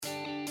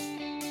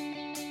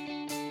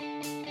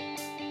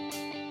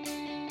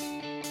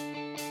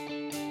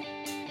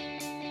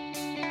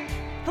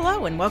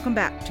Hello and welcome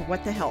back to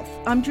What the Health.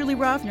 I'm Julie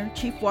Rovner,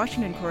 Chief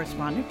Washington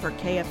Correspondent for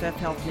KFF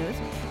Health News,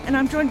 and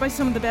I'm joined by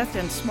some of the best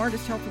and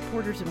smartest health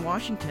reporters in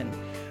Washington.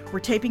 We're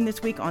taping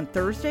this week on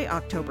Thursday,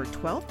 October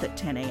 12th at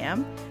 10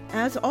 a.m.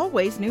 As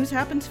always, news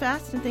happens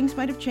fast and things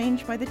might have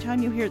changed by the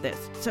time you hear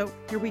this. So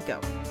here we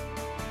go.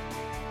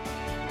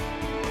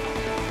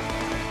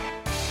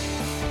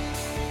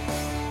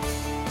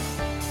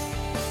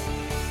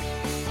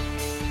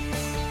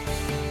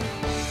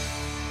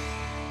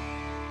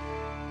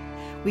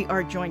 We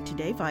are joined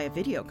today via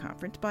video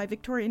conference by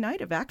Victoria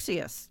Knight of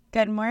Axios.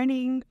 Good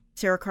morning.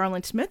 Sarah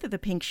Carlin Smith of The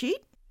Pink Sheet.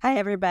 Hi,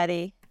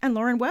 everybody. And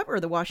Lauren Weber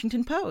of The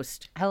Washington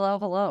Post. Hello,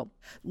 hello.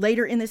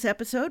 Later in this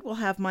episode, we'll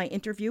have my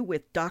interview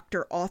with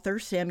Dr. author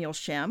Samuel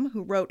Shem,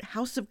 who wrote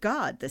House of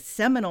God, the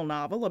seminal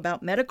novel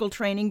about medical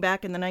training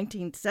back in the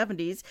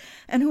 1970s,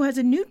 and who has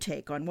a new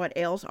take on what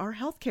ails our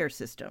healthcare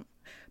system.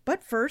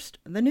 But first,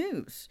 the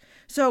news.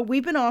 So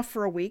we've been off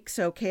for a week,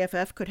 so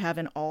KFF could have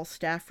an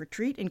all-staff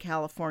retreat in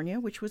California,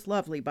 which was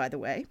lovely, by the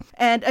way.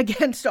 And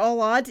against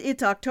all odds,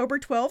 it's October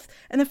 12th,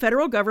 and the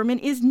federal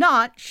government is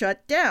not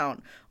shut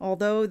down.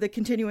 Although the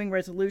continuing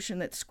resolution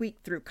that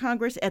squeaked through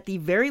Congress at the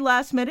very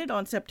last minute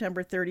on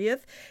September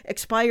 30th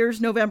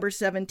expires November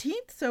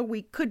 17th, so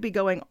we could be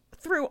going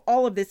through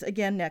all of this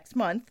again next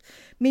month.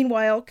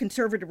 Meanwhile,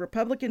 conservative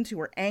Republicans who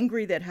were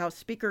angry that House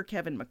Speaker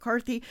Kevin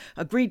McCarthy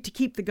agreed to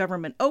keep the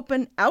government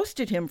open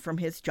ousted him from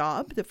his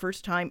job, the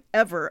first time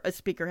ever a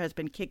speaker has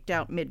been kicked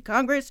out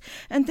mid-Congress,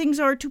 and things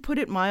are, to put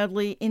it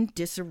mildly, in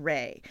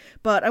disarray.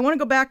 But I want to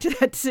go back to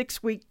that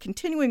 6-week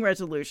continuing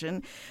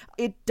resolution.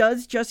 It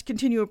does just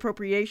continue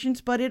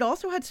appropriations, but it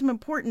also had some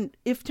important,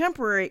 if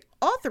temporary,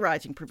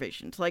 authorizing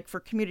provisions, like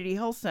for community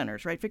health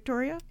centers, right,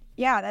 Victoria?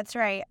 Yeah, that's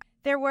right.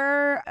 There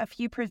were a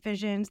few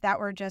provisions that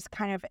were just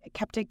kind of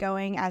kept it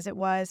going as it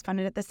was,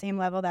 funded at the same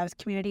level. That was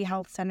community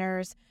health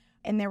centers.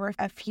 And there were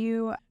a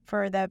few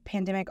for the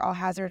Pandemic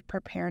All-Hazard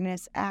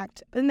Preparedness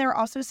Act. But then there were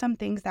also some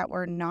things that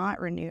were not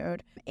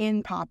renewed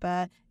in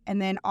PAPA. And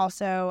then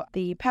also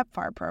the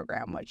PEPFAR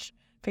program, which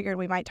figured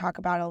we might talk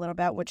about a little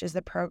bit, which is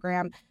the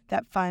program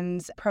that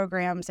funds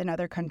programs in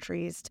other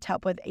countries to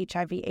help with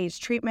HIV/AIDS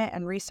treatment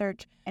and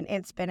research. And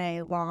it's been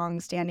a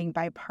long-standing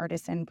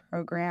bipartisan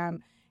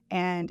program,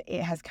 and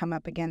it has come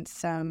up against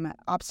some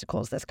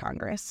obstacles this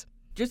Congress.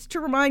 Just to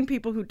remind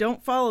people who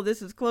don't follow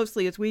this as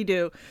closely as we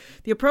do,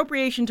 the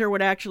appropriations are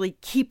what actually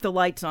keep the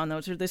lights on.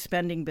 Those are the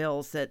spending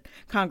bills that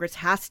Congress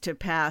has to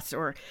pass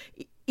or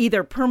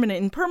either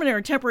in permanent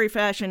or temporary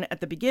fashion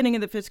at the beginning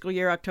of the fiscal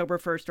year, October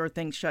 1st, or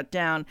things shut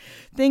down.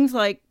 Things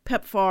like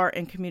PEPFAR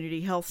and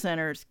community health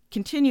centers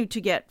continue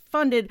to get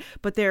funded,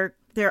 but their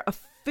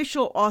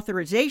official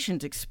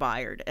authorizations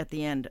expired at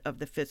the end of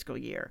the fiscal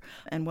year.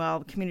 And while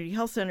the community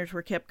health centers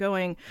were kept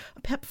going,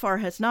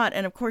 PEPFAR has not.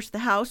 And of course, the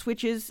House,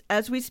 which is,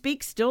 as we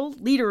speak, still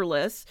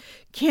leaderless,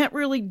 can't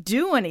really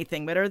do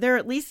anything. But are there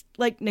at least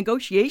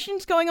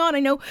negotiations going on? I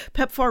know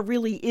PEPFAR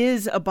really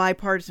is a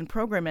bipartisan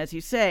program, as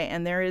you say,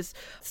 and there is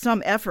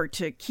some effort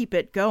to keep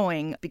it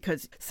going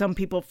because some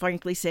people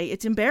frankly say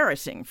it's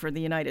embarrassing for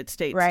the United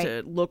States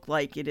to look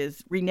like it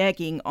is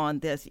reneging on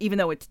this, even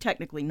though it's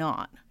technically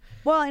not.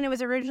 Well, and it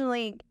was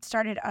originally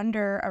started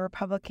under a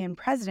Republican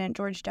president,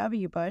 George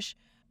W. Bush,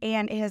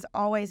 and it has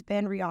always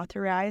been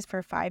reauthorized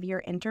for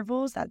 5-year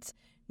intervals. That's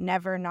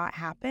never not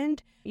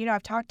happened. You know,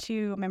 I've talked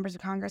to members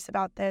of Congress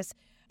about this.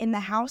 In the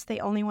House,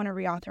 they only want to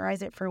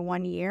reauthorize it for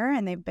 1 year,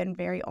 and they've been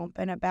very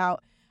open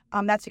about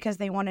that's because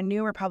they want a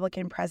new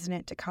Republican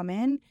president to come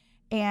in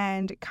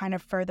and kind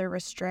of further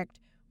restrict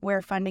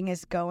where funding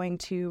is going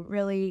to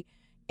really,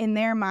 in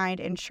their mind,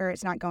 ensure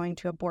it's not going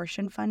to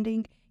abortion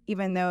funding,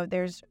 even though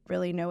there's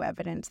really no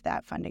evidence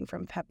that funding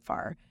from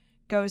PEPFAR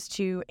goes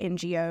to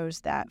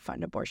NGOs that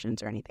fund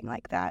abortions or anything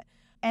like that.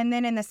 And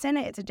then in the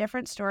Senate, it's a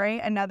different story.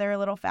 Another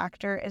little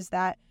factor is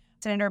that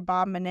Senator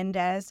Bob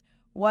Menendez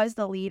was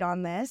the lead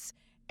on this,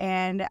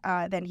 and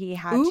then he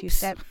had to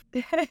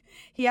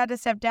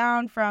step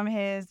down from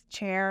his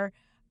chair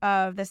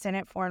of the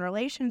Senate Foreign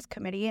Relations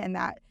Committee, and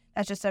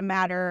that's just a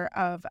matter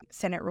of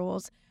Senate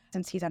rules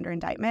since he's under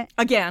indictment.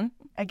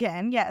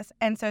 Again, yes.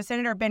 And so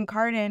Senator Ben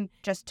Cardin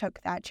just took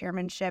that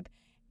chairmanship.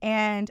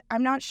 And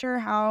I'm not sure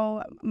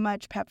how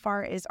much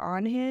PEPFAR is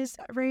on his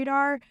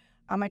radar.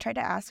 I tried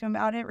to ask him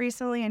about it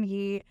recently, and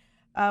he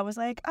was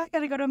like, I got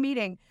to go to a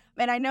meeting.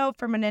 And I know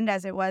for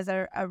Menendez, it was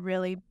a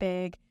really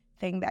big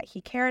thing that he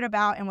cared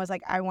about and was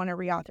like, I want to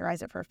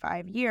reauthorize it for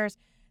 5 years.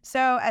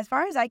 So as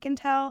far as I can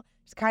tell,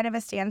 it's kind of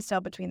a standstill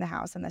between the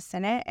House and the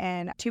Senate,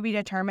 and to be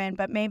determined.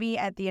 But maybe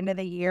at the end of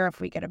the year, if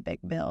we get a big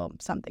bill,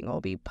 something will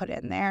be put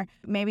in there.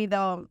 Maybe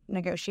they'll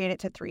negotiate it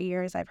to 3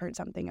 years. I've heard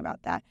something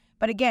about that.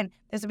 But again,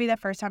 this will be the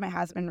first time it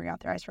has been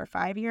reauthorized for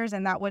 5 years,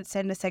 and that would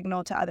send a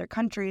signal to other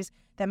countries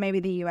that maybe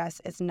the U.S.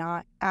 is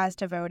not as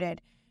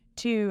devoted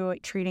to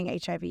treating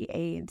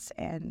HIV/AIDS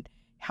and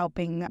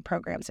helping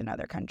programs in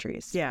other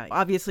countries. Yeah,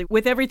 obviously,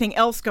 with everything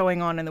else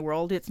going on in the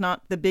world, it's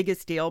not the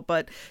biggest deal,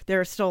 but there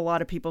are still a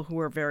lot of people who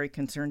are very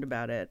concerned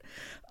about it.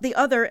 The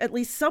other, at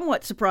least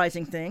somewhat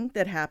surprising thing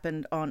that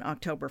happened on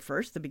October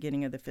 1st, the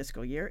beginning of the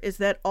fiscal year, is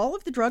that all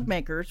of the drug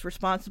makers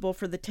responsible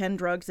for the 10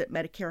 drugs that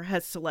Medicare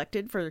has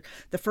selected for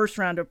the first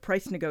round of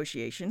price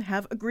negotiation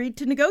have agreed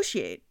to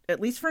negotiate, at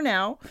least for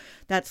now.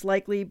 That's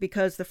likely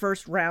because the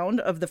first round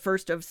of the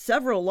first of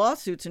several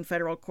lawsuits in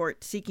federal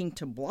court seeking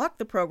to block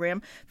the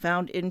program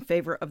found in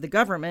favor of the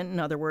government. In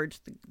other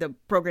words, the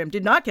program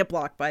did not get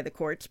blocked by the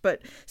courts.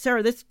 But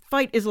Sarah, this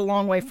fight is a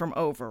long way from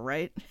over,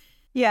 right?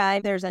 Yeah,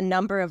 there's a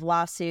number of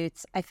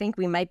lawsuits. I think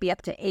we might be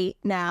up to 8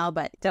 now,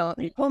 but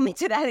don't hold me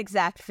to that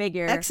exact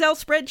figure. Excel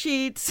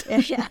spreadsheets.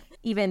 Yeah.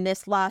 Even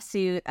this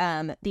lawsuit,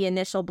 the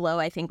initial blow,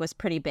 I think, was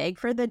pretty big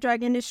for the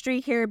drug industry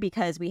here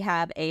because we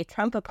have a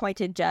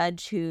Trump-appointed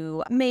judge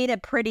who made a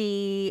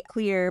pretty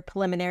clear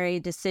preliminary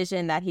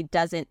decision that he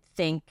doesn't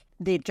think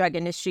the drug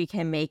industry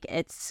can make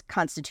its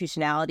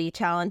constitutionality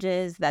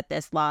challenges, that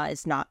this law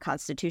is not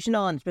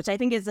constitutional, and which I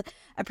think is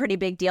a pretty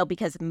big deal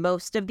because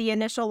most of the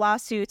initial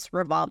lawsuits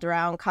revolved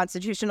around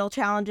constitutional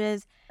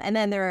challenges. And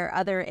then there are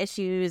other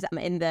issues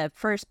in the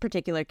first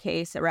particular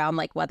case around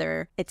like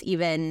whether it's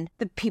even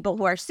the people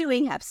who are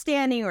suing have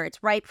standing or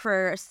it's ripe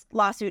for a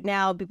lawsuit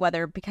now,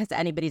 whether because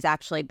anybody's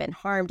actually been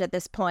harmed at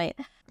this point.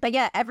 But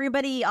yeah,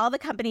 all the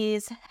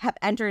companies have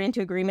entered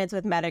into agreements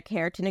with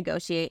Medicare to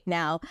negotiate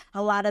now.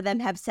 A lot of them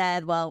have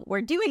said, well,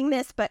 we're doing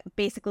this, but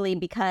basically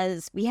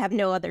because we have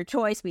no other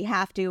choice, we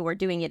have to. We're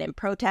doing it in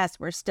protest.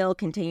 We're still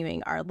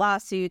continuing our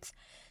lawsuits.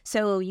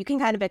 So you can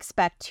kind of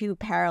expect 2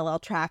 parallel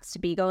tracks to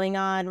be going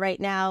on right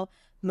now,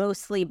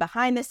 mostly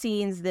behind the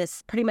scenes.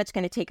 This pretty much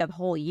going to take a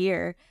whole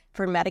year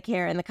for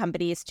Medicare and the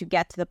companies to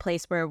get to the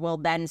place where we'll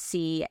then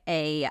see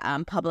a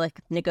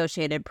public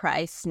negotiated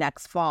price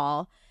next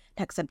fall.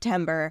 Next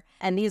September,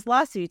 and these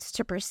lawsuits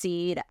to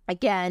proceed.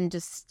 Again,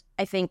 just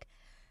I think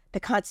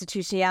the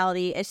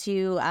constitutionality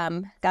issue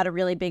got a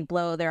really big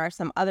blow. There are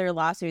some other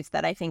lawsuits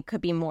that I think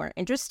could be more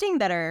interesting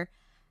that are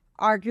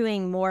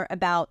arguing more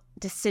about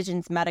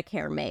decisions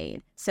Medicare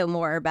made. So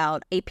more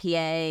about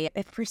APA,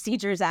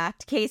 Procedures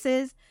Act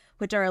cases,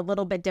 which are a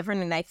little bit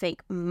different and I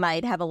think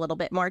might have a little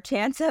bit more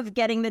chance of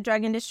getting the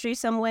drug industry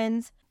some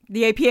wins.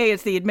 The APA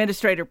is the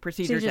Administrative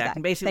Procedures Act,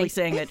 and basically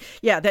saying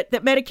that,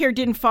 that Medicare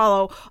didn't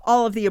follow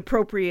all of the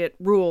appropriate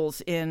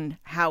rules in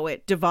how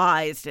it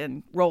devised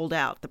and rolled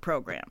out the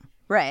program.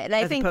 Right. And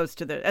I think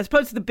as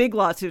opposed to the big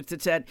lawsuits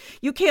that said,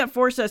 you can't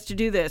force us to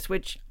do this,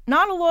 which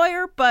not a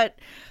lawyer, but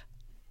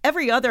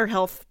every other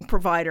health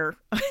provider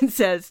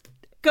says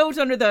goes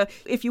under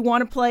if you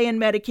want to play in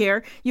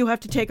Medicare, you have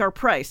to take our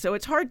price. So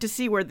it's hard to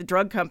see where the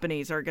drug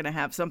companies are going to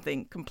have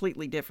something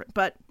completely different.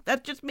 But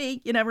that's just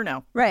me. You never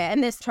know. Right.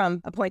 And this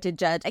Trump-appointed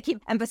judge, I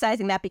keep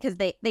emphasizing that because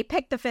they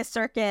picked the Fifth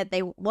Circuit.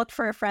 They looked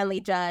for a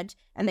friendly judge,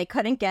 and they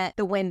couldn't get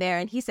the win there.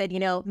 And he said,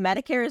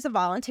 Medicare is a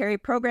voluntary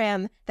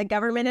program. The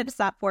government is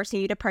not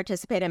forcing you to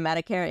participate in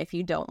Medicare. If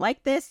you don't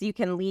like this, you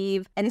can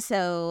leave. And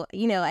so,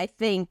 I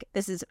think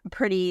this is a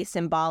pretty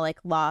symbolic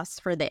loss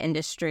for the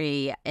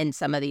industry in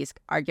some of these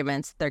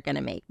arguments they're going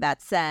to make.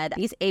 That said,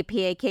 these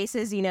APA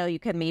cases, you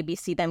could maybe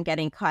see them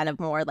getting kind of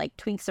more like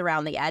tweaks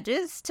around the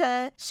edges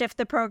to shift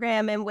the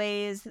program in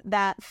ways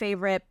that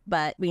favor it.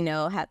 But we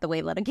know how the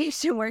way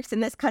litigation works in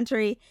this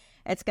country.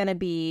 It's going to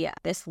be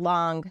this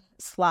long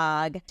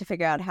slog to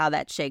figure out how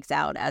that shakes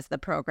out as the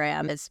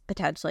program is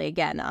potentially,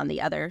 again, on the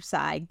other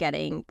side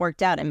getting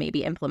worked out and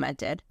maybe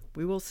implemented.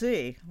 We will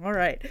see. All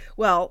right.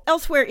 Well,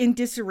 elsewhere in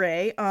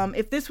disarray,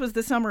 if this was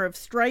the summer of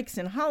strikes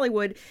in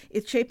Hollywood,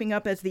 it's shaping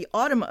up as the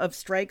autumn of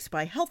strikes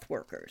by health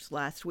workers.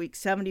 Last week,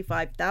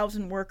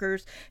 75,000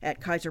 workers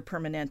at Kaiser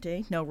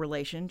Permanente, no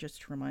relation,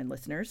 just to remind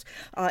listeners,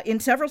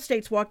 in several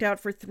states walked out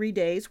for 3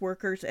 days.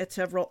 Workers at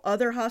several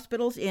other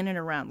hospitals in and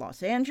around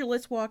Los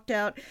Angeles walked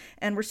out,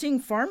 and we're seeing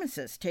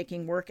pharmacists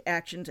taking work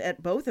actions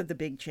at both of the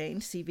big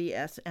chains,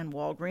 CVS and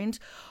Walgreens.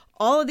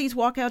 All of these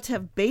walkouts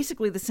have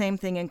basically the same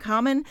thing in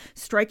common.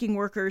 Striking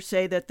workers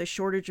say that the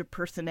shortage of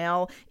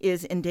personnel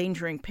is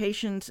endangering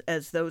patients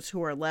as those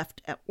who are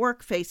left at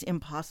work face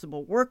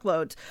impossible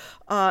workloads.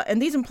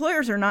 And these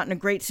employers are not in a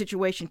great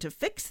situation to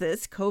fix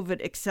this.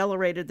 COVID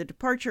accelerated the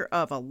departure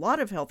of a lot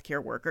of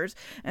healthcare workers,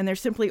 and there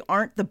simply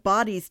aren't the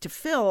bodies to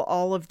fill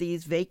all of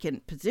these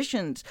vacant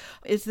positions.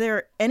 Is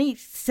there any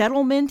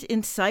settlement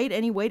in sight,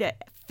 any way to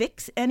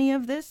fix any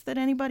of this that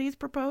anybody's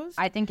proposed?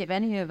 I think if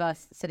any of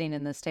us sitting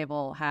in this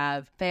table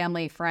have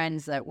family,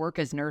 friends that work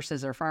as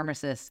nurses or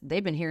pharmacists,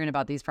 they've been hearing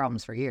about these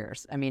problems for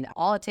years. I mean,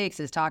 all it takes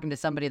is talking to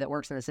somebody that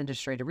works in this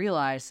industry to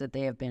realize that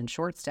they have been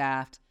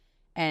short-staffed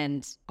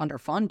and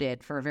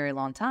underfunded for a very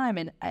long time.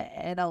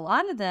 And a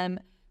lot of them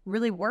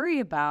really worry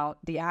about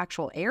the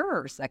actual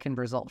errors that can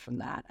result from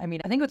that. I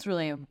mean, I think what's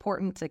really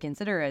important to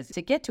consider is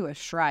to get to a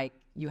strike,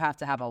 you have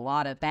to have a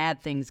lot of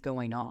bad things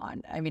going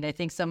on. I mean, I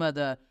think some of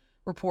the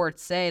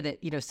reports say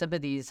that, some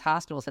of these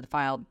hospitals had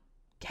filed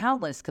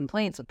countless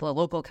complaints with the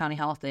local county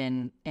health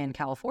in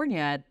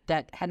California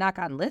that had not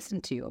gotten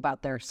listened to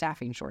about their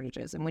staffing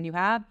shortages. And when you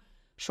have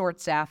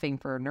short staffing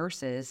for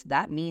nurses,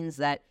 that means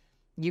that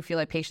you feel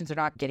like patients are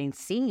not getting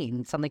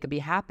seen. Something could be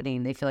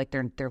happening. They feel like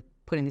they're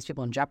putting these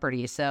people in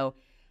jeopardy. So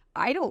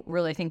I don't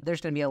really think there's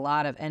going to be a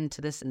lot of end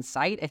to this in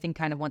sight. I think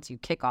kind of once you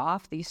kick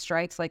off these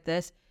strikes like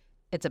this,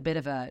 it's a bit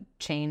of a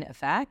chain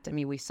effect. I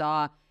mean, we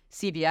saw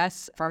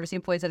CVS pharmacy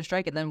employees at a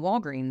strike, and then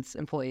Walgreens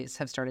employees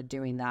have started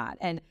doing that.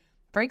 And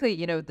frankly,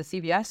 the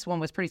CVS one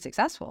was pretty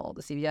successful.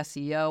 The CVS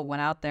CEO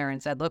went out there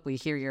and said, look, we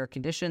hear your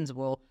conditions.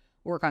 We'll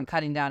work on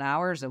cutting down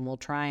hours and we'll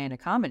try and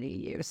accommodate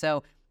you.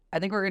 So I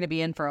think we're going to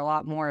be in for a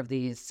lot more of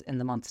these in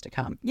the months to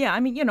come. Yeah,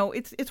 I mean,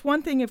 it's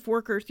one thing if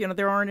workers,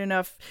 there aren't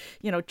enough,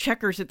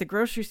 checkers at the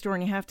grocery store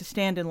and you have to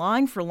stand in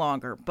line for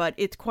longer. But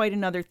it's quite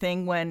another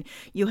thing when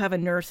you have a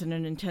nurse in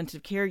an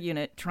intensive care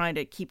unit trying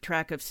to keep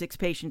track of 6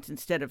 patients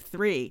instead of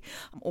 3,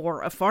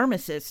 or a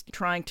pharmacist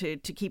trying to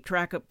keep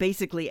track of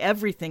basically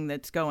everything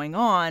that's going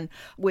on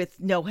with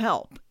no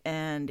help.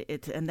 And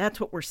that's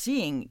what we're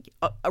seeing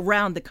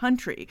around the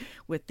country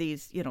with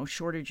these,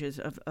 shortages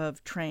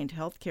of trained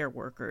healthcare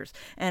workers.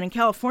 And in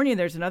California,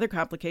 there's another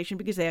complication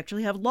because they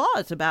actually have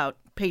laws about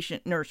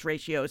patient-nurse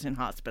ratios in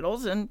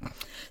hospitals, and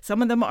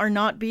some of them are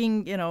not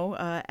being,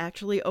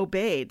 actually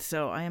obeyed.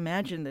 So I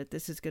imagine that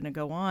this is going to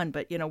go on.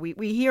 But,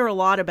 we hear a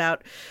lot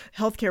about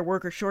healthcare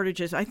worker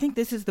shortages. I think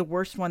this is the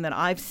worst one that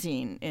I've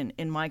seen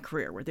in my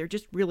career, where there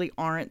just really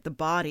aren't the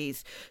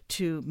bodies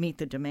to meet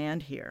the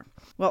demand here.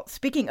 Well,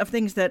 speaking of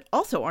things that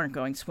also aren't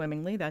going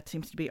swimmingly, that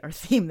seems to be our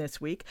theme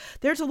this week,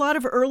 there's a lot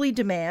of early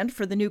demand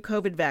for the new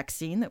COVID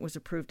vaccine that was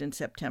approved in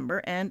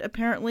September, and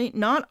apparently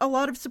not a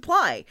lot of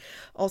supply.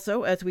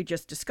 Also, as we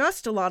just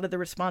discussed, a lot of the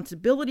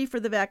responsibility for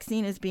the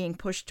vaccine is being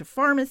pushed to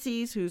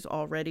pharmacies, whose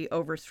already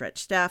overstretched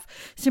staff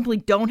simply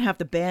don't have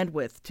the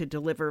bandwidth to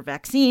deliver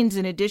vaccines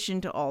in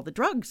addition to all the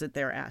drugs that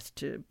they're asked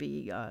to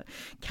be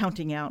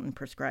counting out and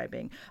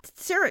prescribing.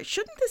 Sarah,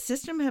 shouldn't the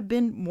system have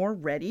been more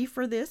ready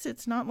for this?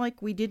 It's not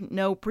like we didn't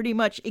know pretty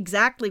much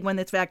exactly when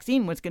this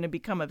vaccine was going to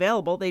become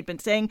available. They'd been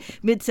saying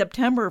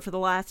mid-September for the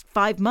last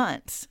 5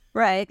 months.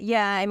 Right.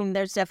 Yeah. I mean,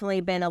 there's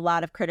definitely been a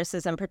lot of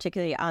criticism,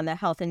 particularly on the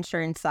health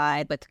insurance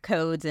side, with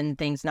codes and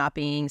things not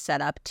being set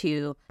up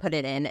to put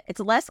it in. It's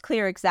less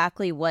clear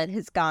exactly what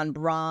has gone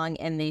wrong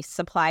in the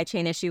supply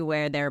chain issue,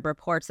 where there are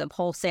reports of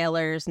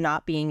wholesalers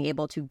not being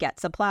able to get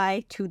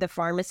supply to the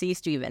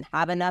pharmacies to even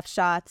have enough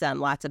shots.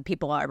 Lots of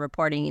people are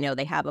reporting,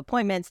 they have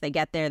appointments, they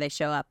get there, they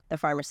show up, the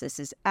pharmacist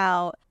is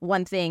out.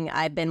 One thing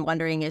I've been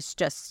wondering is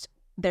just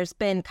there's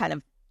been kind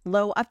of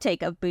low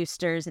uptake of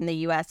boosters in the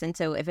U.S. And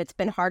so if it's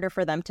been harder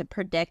for them to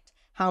predict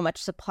how much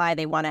supply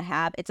they want to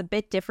have, it's a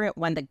bit different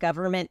when the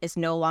government is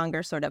no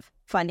longer sort of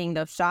funding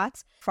those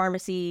shots.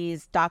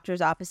 Pharmacies,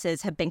 doctors'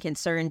 offices have been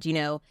concerned,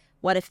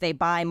 what if they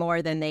buy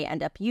more than they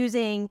end up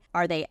using?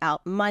 Are they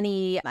out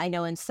money? I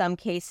know in some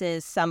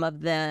cases, some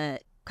of the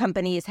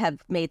companies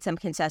have made some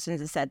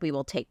concessions and said we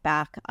will take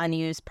back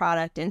unused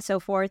product and so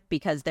forth,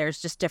 because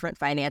there's just different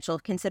financial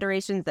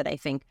considerations that I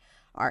think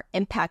are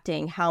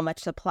impacting how much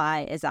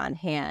supply is on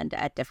hand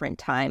at different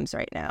times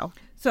right now.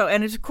 So,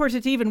 and of course,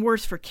 it's even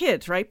worse for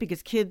kids, right?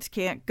 Because kids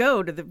can't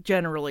go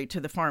generally to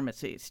the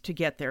pharmacies to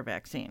get their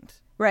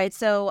vaccines. Right.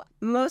 So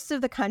most of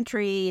the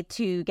country,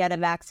 to get a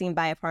vaccine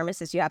by a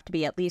pharmacist, you have to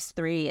be at least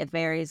 3. It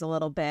varies a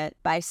little bit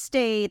by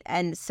state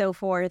and so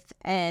forth.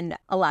 And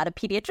a lot of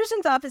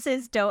pediatricians'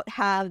 offices don't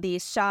have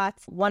these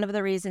shots. One of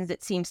the reasons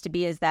it seems to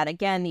be is that,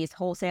 again, these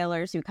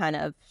wholesalers who kind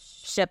of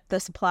ship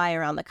the supply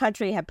around the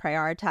country have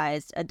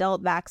prioritized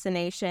adult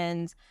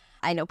vaccinations.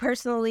 I know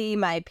personally,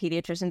 my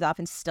pediatrician's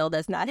office still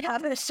does not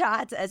have the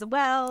shots as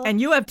well. And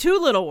you have 2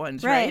 little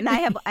ones, right? And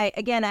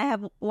I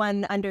have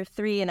one under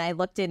 3, and I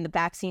looked in the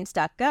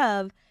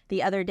vaccines.gov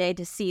the other day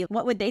to see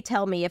what would they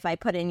tell me if I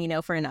put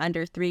in, for an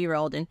under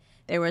 3-year-old. And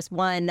there was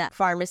one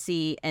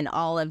pharmacy in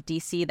all of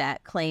DC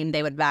that claimed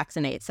they would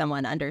vaccinate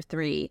someone under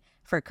 3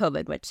 for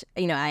COVID, which,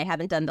 I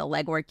haven't done the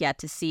legwork yet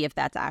to see if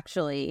that's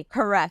actually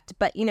correct.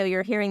 But,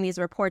 you're hearing these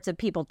reports of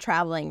people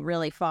traveling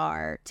really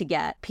far to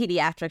get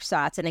pediatric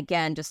shots. And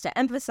again, just to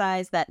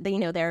emphasize that,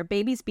 there are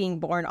babies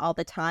being born all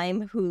the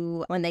time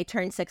who, when they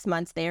turn 6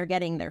 months, they are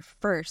getting their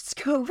first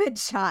COVID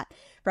shot,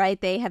 right?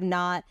 They have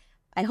not...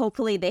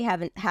 hopefully they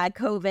haven't had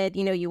COVID.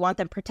 You want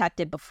them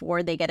protected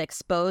before they get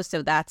exposed.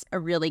 So that's a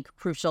really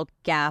crucial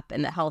gap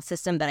in the health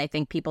system that I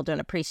think people don't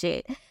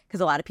appreciate, because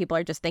a lot of people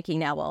are just thinking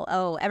now,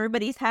 well,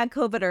 everybody's had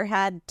COVID or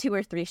had 2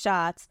 or 3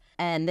 shots.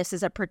 And this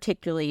is a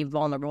particularly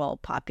vulnerable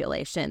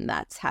population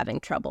that's having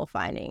trouble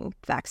finding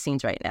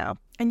vaccines right now.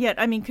 And yet,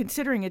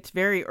 considering it's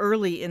very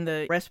early in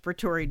the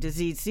respiratory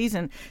disease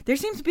season, there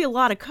seems to be a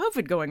lot of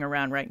COVID going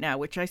around right now,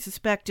 which I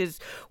suspect is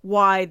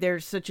why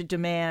there's such a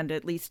demand,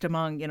 at least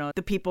among,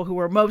 the people who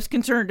are most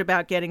concerned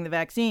about getting the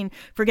vaccine,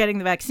 for getting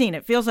the vaccine.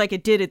 It feels like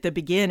it did at the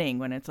beginning,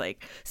 when it's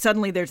like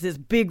suddenly there's this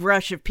big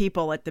rush of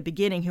people at the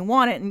beginning who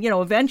want it. And,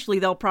 eventually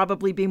there'll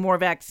probably be more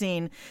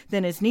vaccine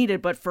than is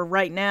needed. But for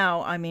right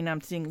now,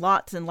 I'm seeing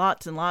lots and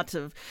lots and lots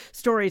of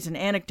stories and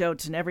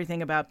anecdotes and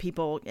everything about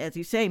people, as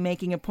you say,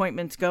 making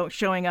appointments,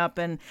 showing showing up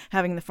and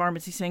having the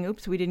pharmacy saying,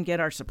 oops, we didn't get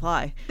our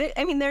supply.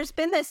 I mean, there's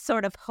been this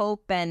sort of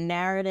hope and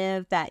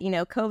narrative that,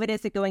 COVID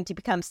isn't going to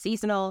become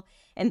seasonal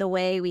in the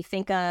way we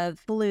think of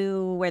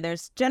flu, where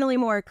there's generally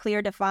more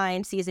clear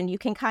defined season. You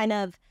can kind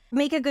of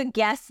make a good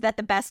guess that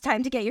the best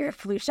time to get your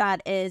flu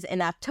shot is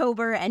in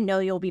October and know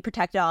you'll be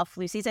protected all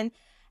flu season.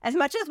 As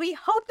much as we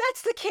hope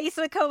that's the case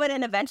with COVID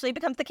and eventually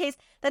becomes the case,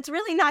 that's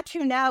really not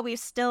true now. We've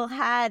still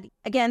had,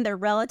 again, they're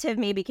relative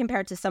maybe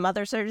compared to some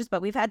other surges,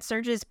 but we've had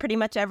surges pretty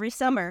much every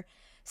summer.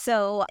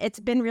 So it's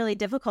been really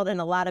difficult, and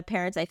a lot of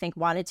parents, I think,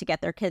 wanted to get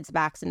their kids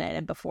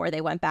vaccinated before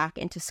they went back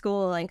into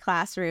school and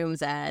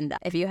classrooms. And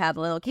if you have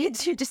little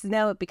kids, you just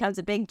know it becomes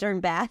a big germ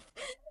bath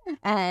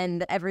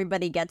and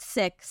everybody gets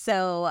sick.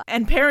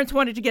 And parents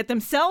wanted to get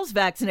themselves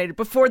vaccinated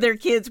before their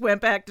kids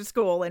went back to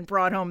school and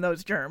brought home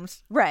those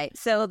germs. Right.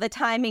 So the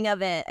timing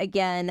of it,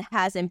 again,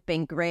 hasn't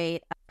been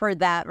great for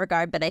that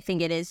regard. But I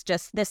think it is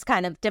just this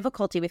kind of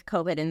difficulty with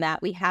COVID in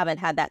that we haven't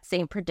had that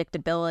same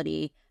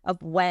predictability of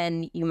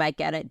when you might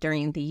get it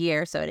during the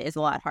year. So it is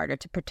a lot harder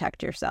to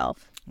protect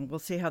yourself. We'll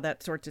see how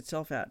that sorts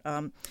itself out.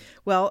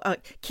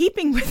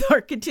 Keeping with our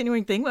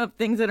continuing theme of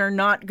things that are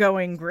not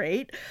going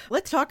great,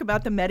 let's talk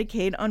about the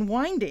Medicaid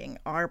unwinding.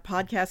 Our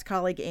podcast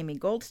colleague Amy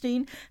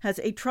Goldstein has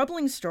a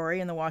troubling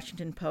story in the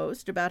Washington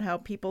Post about how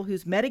people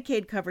whose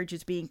Medicaid coverage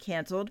is being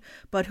canceled,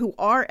 but who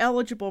are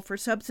eligible for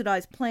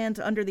subsidized plans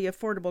under the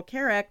Affordable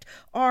Care Act,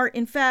 are,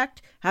 in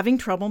fact, having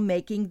trouble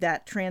making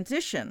that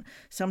transition.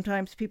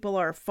 Sometimes people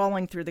are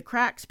falling through the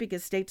cracks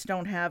because states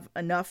don't have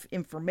enough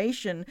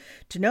information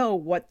to know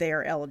what they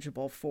are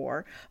eligible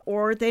for,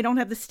 or they don't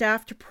have the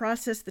staff to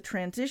process the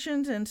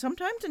transitions. And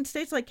sometimes in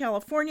states like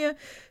California,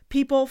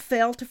 people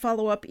fail to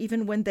follow up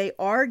even when they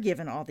are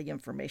given all the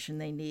information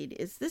they need.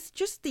 Is this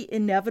just the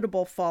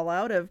inevitable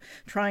fallout of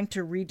trying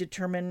to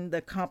redetermine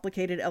the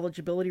complicated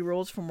eligibility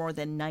rules for more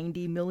than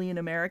 90 million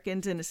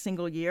Americans in a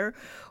single year?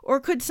 Or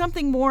could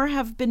something more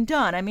have been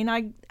done? I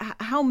mean,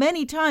 how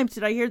many times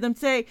did I hear them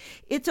say,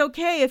 it's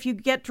okay if you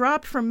get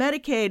dropped from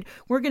Medicaid,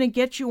 we're going to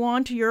get you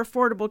onto your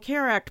Affordable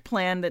Care Act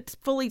plan that's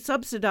fully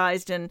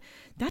subsidized, and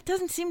that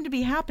doesn't seem to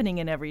be happening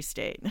in every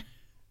state.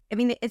 I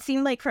mean, it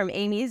seemed like from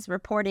Amy's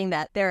reporting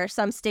that there are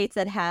some states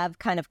that have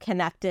kind of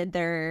connected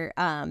their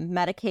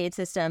Medicaid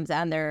systems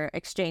and their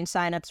exchange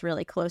signups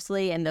really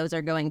closely, and those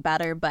are going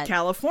better. But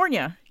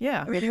California,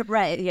 yeah.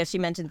 Right. Yeah, she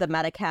mentioned the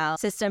Medi-Cal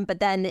system,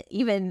 but then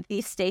even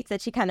these states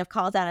that she kind of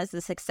calls out as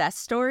the success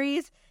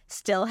stories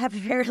still have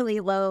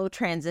fairly low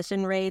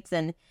transition rates.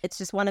 And it's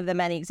just one of the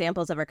many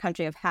examples of our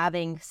country of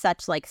having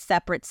such like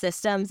separate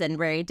systems and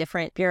very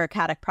different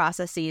bureaucratic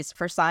processes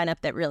for sign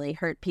up that really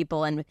hurt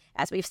people. And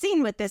as we've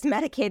seen with this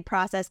Medicaid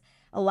process,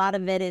 a lot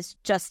of it is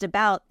just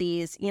about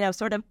these,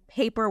 sort of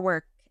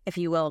paperwork, if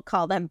you will,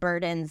 call them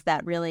burdens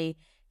that really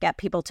get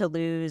people to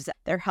lose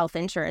their health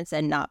insurance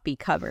and not be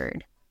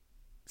covered.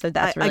 So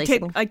that's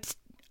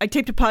I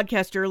taped a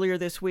podcast earlier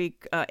this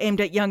week aimed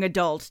at young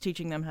adults,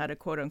 teaching them how to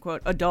quote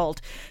unquote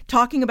adult,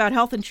 talking about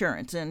health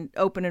insurance and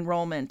open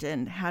enrollment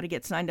and how to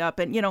get signed up.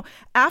 And,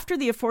 after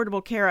the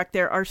Affordable Care Act,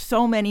 there are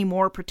so many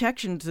more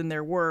protections than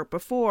there were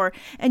before.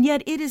 And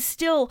yet it is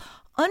still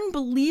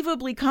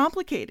unbelievably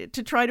complicated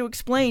to try to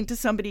explain to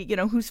somebody,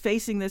 who's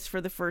facing this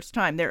for the first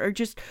time. There are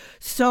just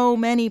so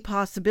many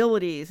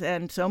possibilities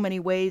and so many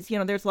ways.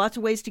 There's lots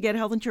of ways to get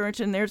health insurance,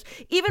 and there's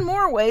even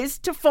more ways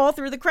to fall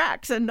through the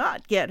cracks and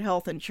not get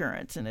health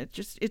insurance. And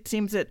it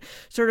seems that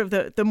sort of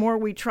the more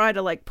we try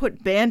to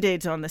put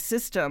Band-Aids on the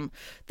system,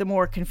 the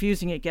more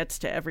confusing it gets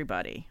to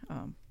everybody.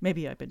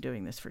 Maybe I've been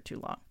doing this for too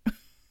long.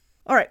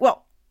 All right.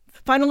 Well,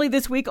 finally,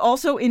 this week,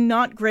 also in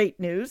not great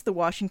news, the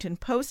Washington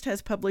Post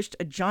has published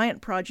a giant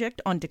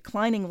project on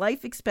declining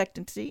life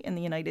expectancy in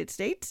the United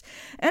States.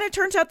 And it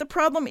turns out the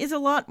problem is a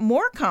lot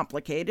more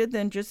complicated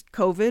than just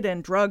COVID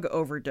and drug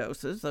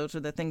overdoses. Those are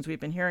the things we've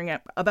been hearing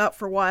about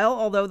for a while,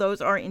 although those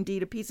are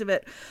indeed a piece of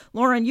it.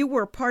 Lauren, you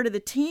were part of the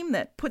team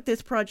that put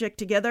this project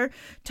together.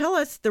 Tell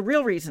us the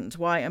real reasons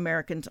why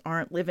Americans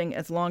aren't living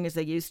as long as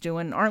they used to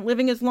and aren't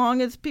living as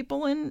long as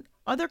people in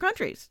other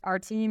countries. Our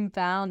team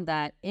found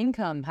that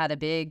income had a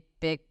big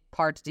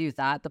part to do with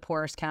that. The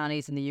poorest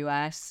counties in the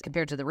U.S.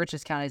 compared to the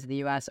richest counties in the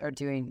U.S. are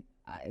doing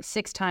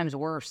 6 times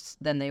worse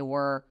than they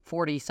were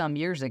 40 some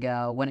years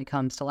ago when it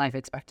comes to life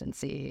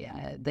expectancy.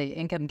 The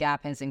income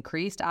gap has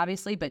increased,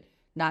 obviously, but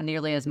not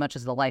nearly as much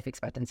as the life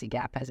expectancy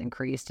gap has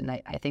increased. And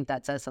I think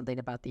that says something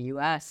about the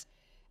U.S.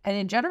 And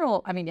in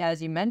general, I mean,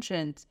 as you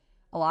mentioned,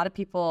 a lot of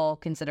people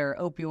consider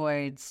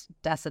opioids,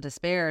 deaths of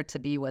despair to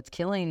be what's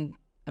killing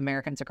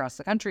Americans across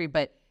the country,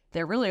 but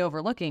they're really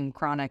overlooking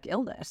chronic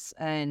illness.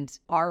 And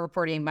my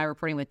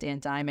reporting with Dan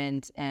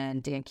Diamond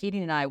and Dan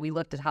Keating and I, we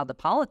looked at how the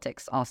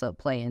politics also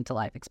play into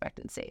life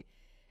expectancy.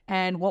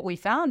 And what we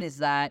found is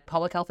that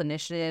public health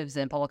initiatives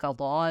and public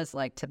health laws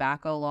like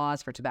tobacco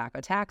laws for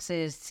tobacco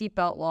taxes,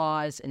 seatbelt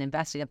laws, and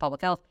investing in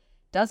public health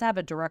does have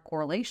a direct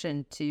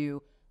correlation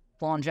to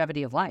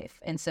longevity of life.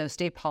 And so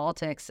state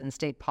politics and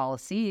state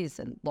policies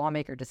and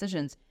lawmaker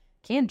decisions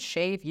can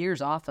shave years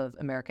off of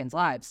Americans'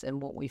 lives.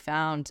 And what we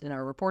found in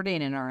our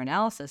reporting and our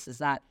analysis is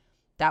that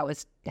that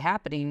was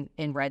happening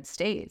in red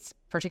states,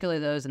 particularly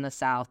those in the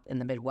South and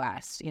the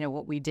Midwest.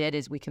 What we did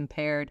is we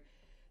compared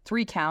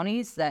 3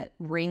 counties that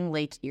ring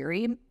Lake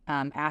Erie,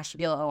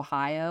 Asheville,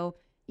 Ohio,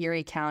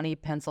 Erie County,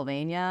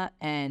 Pennsylvania,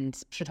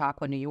 and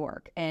Chautauqua, New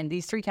York. And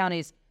these 3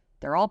 counties,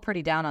 they're all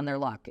pretty down on their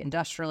luck.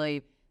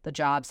 Industrially, the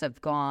jobs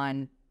have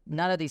gone.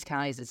 None of these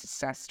counties is a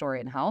success story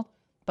in health,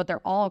 but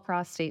they're all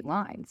across state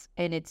lines.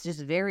 And it's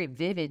just very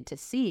vivid to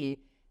see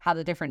how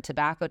the different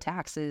tobacco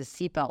taxes,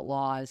 seatbelt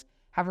laws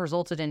have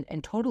resulted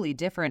in totally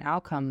different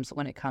outcomes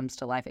when it comes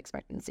to life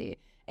expectancy.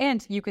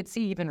 And you could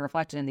see even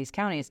reflected in these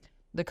counties,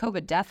 the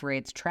COVID death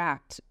rates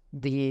tracked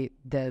the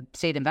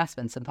state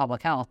investments in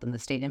public health and the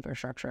state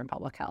infrastructure in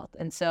public health.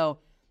 And so,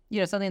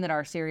 something that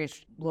our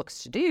series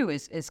looks to do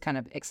is kind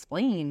of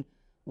explain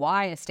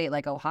why a state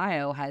like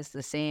Ohio has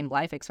the same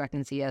life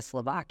expectancy as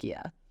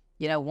Slovakia.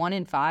 1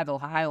 in 5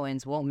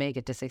 Ohioans won't make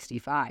it to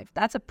 65.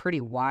 That's a pretty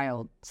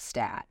wild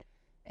stat.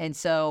 And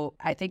so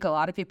I think a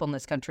lot of people in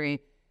this country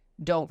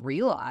don't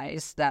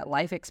realize that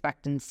life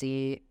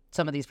expectancy,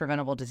 some of these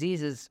preventable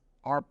diseases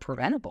are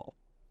preventable.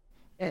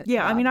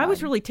 Yeah, I mean, I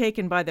was really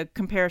taken by the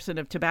comparison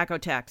of tobacco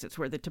taxes,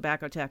 where the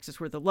tobacco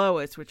taxes were the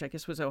lowest, which I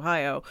guess was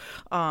Ohio.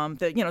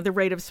 The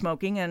rate of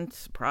smoking and,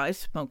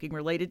 surprise,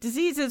 smoking-related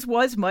diseases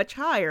was much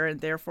higher, and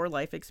therefore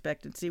life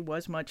expectancy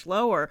was much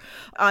lower.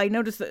 I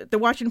noticed that the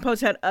Washington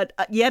Post had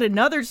yet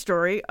another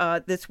story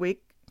this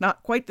week,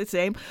 not quite the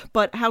same,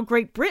 but how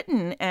Great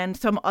Britain and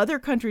some other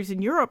countries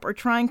in Europe are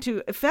trying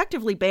to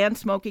effectively ban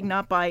smoking,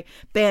 not by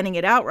banning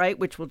it outright,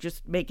 which will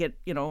just make it,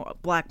 a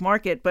black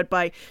market, but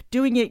by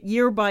doing it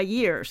year by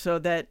year so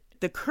that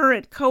the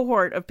current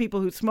cohort of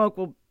people who smoke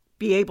will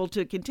be able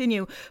to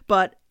continue.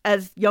 But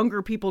as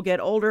younger people get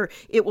older,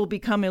 it will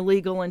become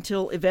illegal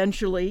until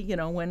eventually,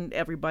 when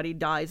everybody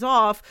dies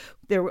off,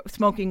 their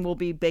smoking will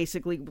be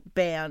basically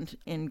banned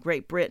in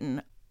Great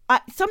Britain.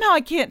 Somehow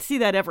I can't see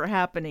that ever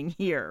happening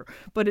here,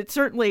 but it's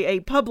certainly a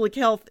public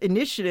health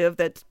initiative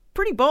that's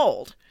pretty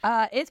bold.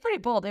 It's pretty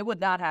bold. It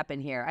would not happen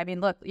here. I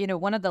mean, look,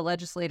 one of the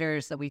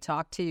legislators that we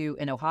talked to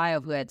in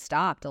Ohio who had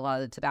stopped a lot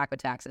of the tobacco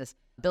taxes,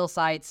 Bill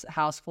Seitz,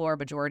 House Floor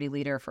Majority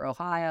Leader for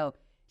Ohio,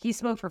 he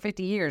smoked for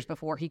 50 years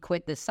before he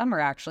quit this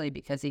summer, actually,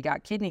 because he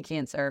got kidney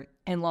cancer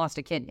and lost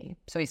a kidney.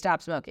 So he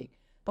stopped smoking.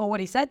 But what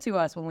he said to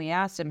us when we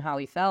asked him how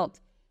he felt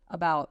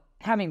about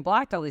having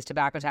blocked all these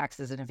tobacco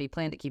taxes and if he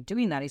planned to keep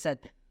doing that, he said,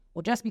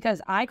 well, just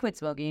because I quit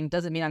smoking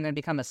doesn't mean I'm going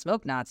to become a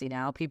smoke Nazi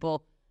now.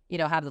 People,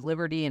 have the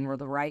liberty and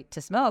the right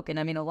to smoke. And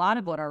I mean, a lot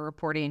of what our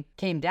reporting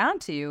came down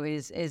to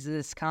is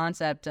this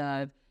concept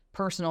of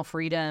personal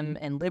freedom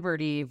and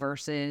liberty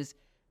versus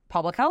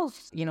public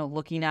health,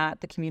 looking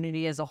at the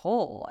community as a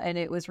whole. And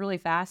it was really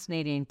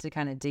fascinating to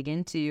kind of dig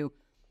into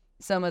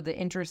some of the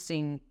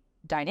interesting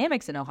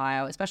dynamics in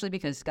Ohio, especially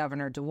because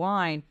Governor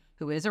DeWine,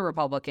 who is a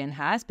Republican,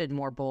 has been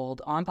more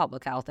bold on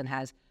public health and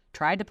has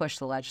tried to push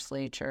the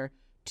legislature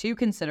to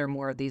consider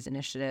more of these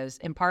initiatives,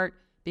 in part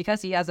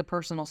because he has a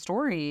personal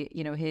story.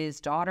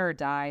 His daughter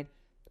died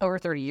over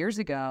 30 years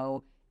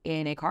ago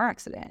in a car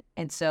accident.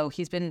 And so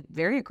he's been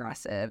very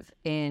aggressive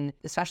in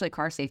especially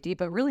car safety,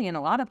 but really in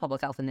a lot of public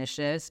health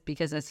initiatives,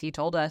 because as he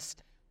told us,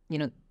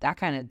 that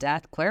kind of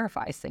death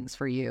clarifies things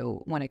for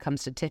you when it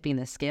comes to tipping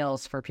the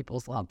scales for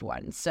people's loved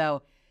ones.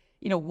 So,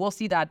 we'll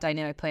see that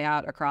dynamic play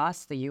out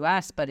across the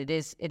U.S., but it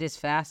is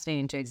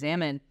fascinating to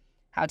examine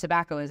how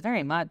tobacco is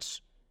very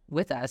much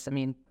with us. I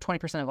mean,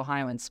 20% of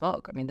Ohioans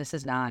smoke. I mean, this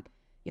is not,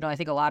 I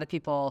think a lot of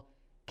people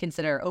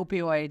consider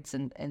opioids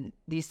and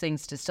these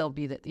things to still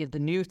be the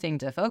new thing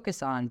to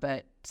focus on,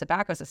 but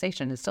tobacco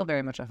cessation is still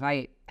very much a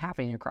fight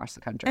happening across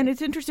the country. And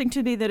it's interesting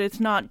to me that it's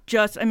not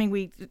just,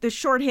 the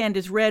shorthand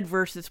is red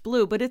versus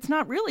blue, but it's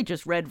not really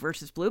just red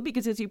versus blue,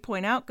 because as you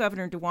point out,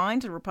 Governor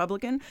DeWine's a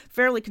Republican,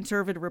 fairly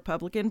conservative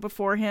Republican.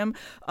 Before him,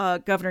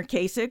 Governor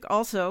Kasich,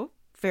 also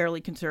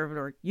fairly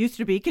conservative, or used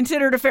to be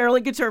considered a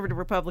fairly conservative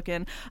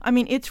Republican. I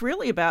mean, it's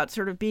really about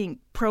sort of being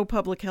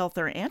pro-public health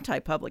or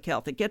anti-public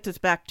health. It gets us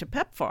back to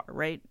PEPFAR,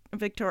 right,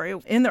 Victoria?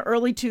 In the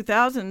early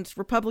 2000s,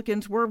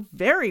 Republicans were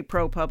very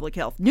pro-public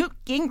health. Newt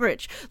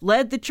Gingrich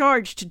led the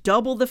charge to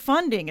double the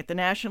funding at the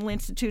National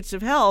Institutes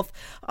of Health.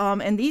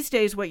 And these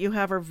days, what you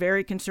have are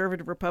very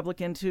conservative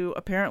Republicans who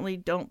apparently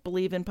don't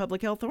believe in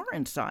public health or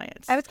in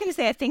science. I was going to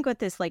say, I think what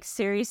this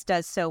series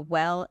does so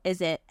well is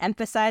it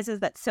emphasizes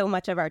that so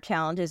much of our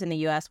challenges in the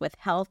U.S. with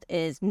health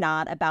is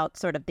not about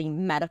sort of the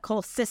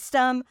medical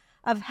system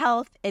of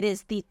health. It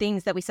is the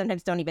things that we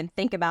sometimes don't even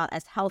think about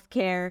as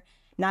healthcare,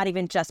 not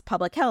even just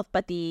public health,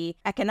 but the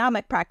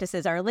economic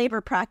practices, our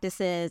labor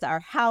practices, our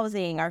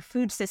housing, our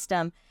food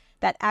system,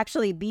 that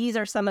actually these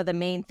are some of the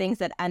main things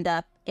that end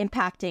up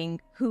impacting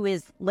who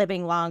is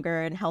living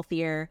longer and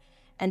healthier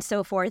and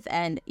so forth.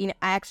 And, I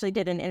actually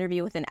did an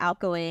interview with an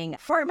outgoing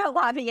pharma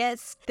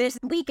lobbyist this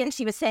week, and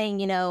she was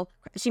saying,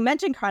 she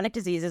mentioned chronic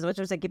diseases, which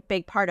was a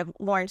big part of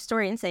Lauren's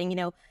story, and saying,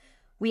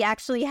 we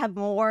actually have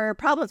more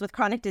problems with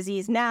chronic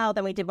disease now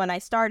than we did when I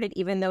started,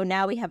 even though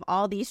now we have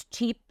all these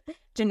cheap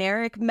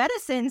generic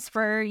medicines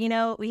for,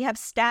 we have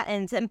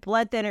statins and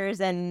blood thinners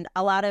and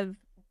a lot of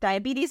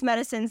diabetes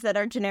medicines that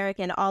are generic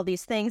and all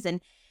these things. And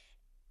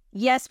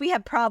Yes, we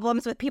have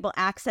problems with people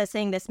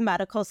accessing this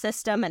medical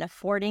system and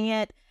affording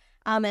it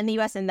in the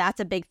U.S., and that's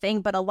a big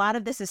thing. But a lot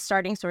of this is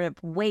starting sort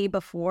of way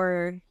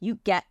before you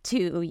get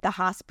to the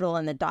hospital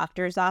and the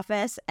doctor's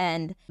office.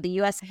 And the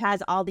U.S.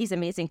 has all these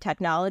amazing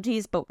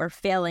technologies, but we're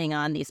failing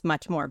on these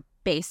much more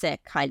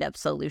basic kind of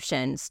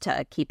solutions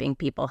to keeping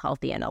people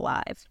healthy and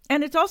alive.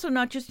 And it's also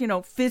not just,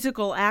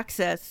 physical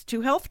access to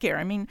healthcare.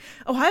 I mean,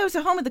 Ohio's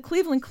the home of the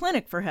Cleveland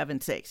Clinic, for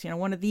heaven's sakes,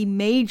 one of the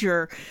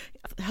major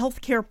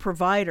healthcare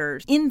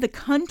providers in the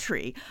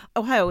country.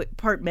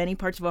 Many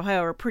parts of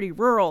Ohio are pretty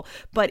rural,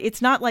 but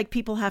it's not like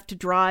people have to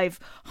drive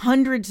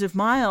hundreds of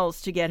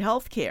miles to get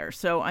healthcare.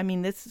 So, I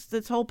mean,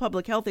 this whole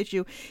public health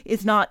issue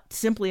is not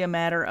simply a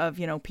matter of,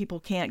 people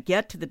can't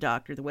get to the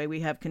doctor the way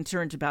we have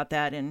concerns about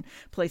that in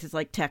places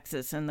like Texas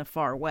and the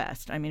far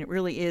west. I mean, it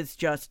really is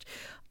just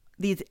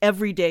these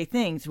everyday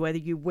things, whether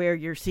you wear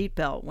your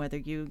seatbelt, whether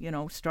you,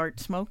 start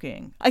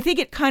smoking. I think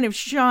it kind of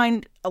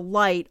shined a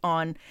light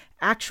on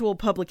actual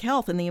public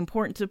health and the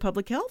importance of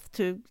public health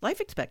to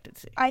life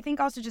expectancy. I think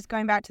also just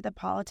going back to the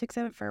politics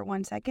of it for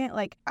 1 second,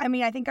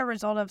 I think a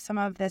result of some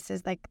of this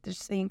is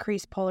just the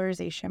increased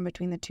polarization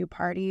between the two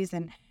parties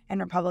and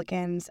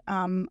Republicans.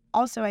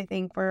 Also, I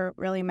think we're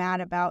really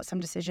mad about some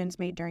decisions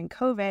made during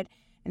COVID.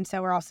 And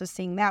so we're also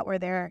seeing that where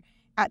they're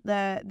at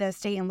the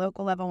state and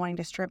local level wanting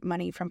to strip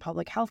money from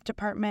public health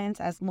departments,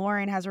 as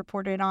Lauren has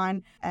reported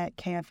on at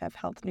KFF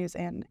Health News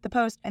and The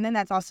Post. And then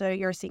that's also,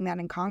 you're seeing that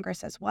in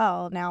Congress as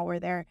well now, where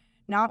they're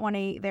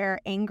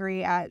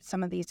angry at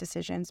some of these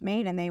decisions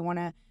made, and they want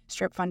to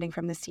strip funding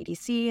from the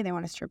CDC. They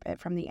want to strip it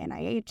from the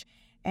NIH.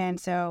 And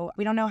so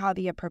we don't know how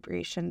the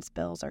appropriations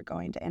bills are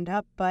going to end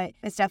up, but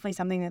it's definitely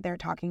something that they're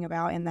talking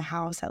about in the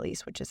House, at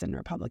least, which is in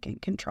Republican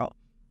control.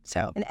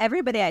 And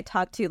everybody I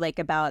talk to,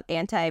 about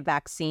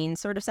anti-vaccine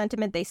sort of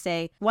sentiment, they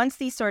say once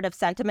these sort of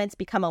sentiments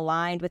become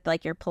aligned with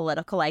your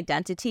political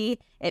identity,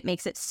 it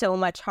makes it so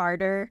much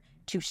harder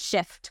to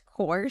shift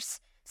course.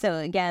 So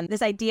again,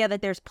 this idea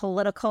that there's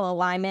political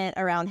alignment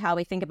around how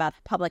we think about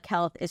public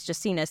health is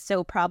just seen as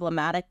so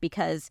problematic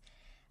because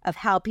of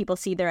how people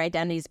see their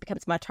identities. It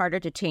becomes much harder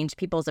to change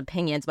people's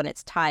opinions when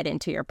it's tied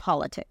into your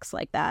politics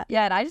like that.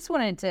 Yeah, and I just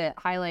wanted to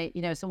highlight,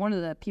 so one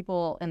of the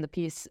people in the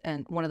piece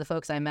and one of the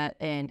folks I met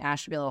in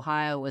Ashtabula,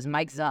 Ohio was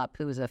Mike Zupp,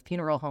 who was a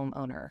funeral home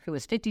owner who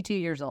was 52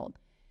 years old.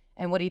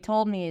 And what he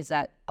told me is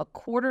that a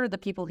quarter of the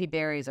people he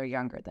buries are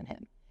younger than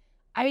him.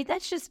 I mean,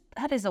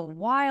 that is a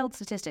wild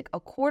statistic. A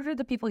quarter of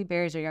the people he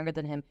buries are younger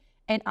than him.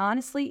 And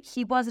honestly,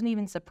 he wasn't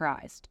even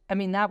surprised. I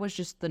mean, that was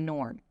just the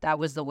norm. That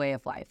was the way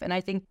of life. And I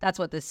think that's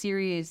what the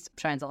series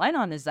shines a light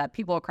on, is that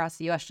people across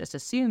the U.S. just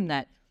assume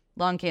that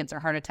lung cancer,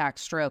 heart attack,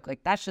 stroke,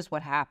 that's just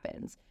what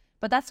happens.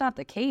 But that's not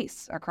the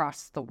case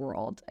across the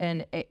world.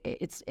 And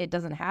it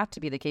doesn't have to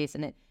be the case.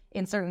 And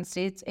in certain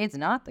states, it's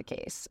not the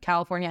case.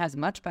 California has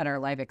much better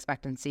life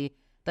expectancy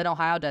than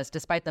Ohio does,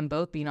 despite them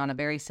both being on a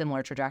very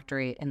similar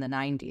trajectory in the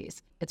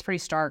 90s. It's pretty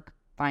stark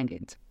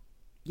findings.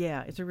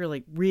 Yeah, it's a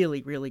really,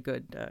 really, really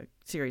good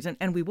series,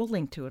 and we will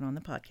link to it on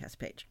the podcast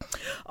page.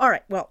 All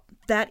right, well,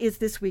 that is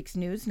this week's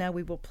news. Now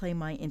we will play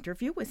my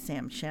interview with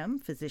Sam Shem,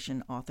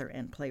 physician, author,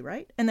 and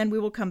playwright, and then we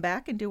will come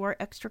back and do our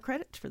extra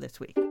credits for this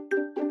week.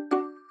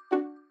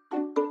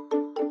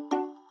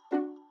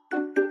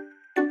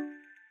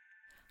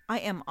 I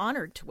am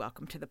honored to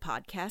welcome to the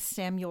podcast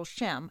Samuel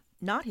Shem,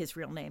 not his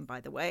real name, by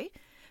the way.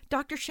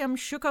 Dr. Shem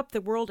shook up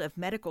the world of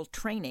medical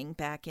training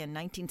back in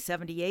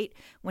 1978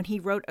 when he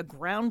wrote a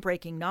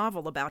groundbreaking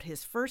novel about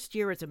his first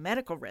year as a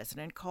medical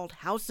resident called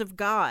House of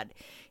God.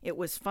 It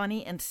was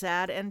funny and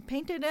sad and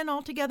painted an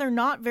altogether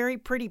not very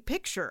pretty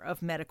picture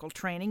of medical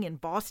training in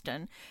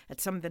Boston at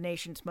some of the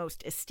nation's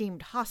most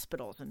esteemed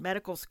hospitals and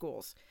medical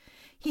schools.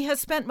 He has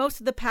spent most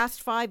of the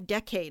past 5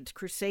 decades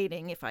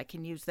crusading, if I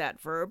can use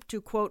that verb, to,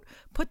 quote,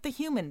 put the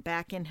human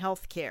back in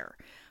healthcare.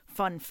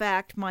 Fun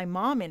fact, my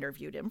mom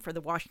interviewed him for the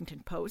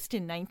Washington Post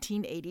in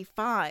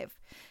 1985.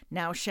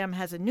 Now Shem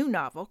has a new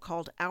novel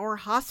called Our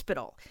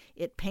Hospital.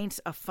 It paints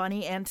a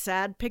funny and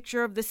sad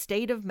picture of the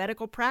state of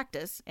medical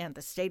practice and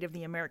the state of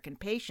the American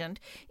patient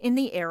in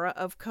the era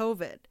of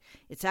COVID.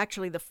 It's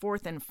actually the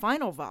 4th and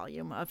final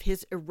volume of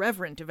his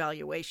irreverent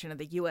evaluation of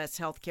the U.S.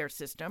 healthcare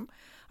system.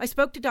 I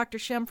spoke to Dr.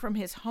 Shem from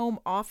his home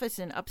office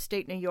in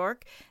upstate New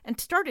York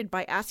and started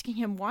by asking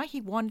him why he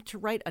wanted to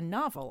write a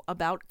novel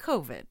about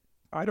COVID.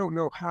 I don't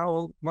know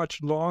how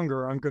much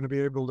longer I'm going to be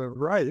able to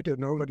write, and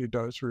nobody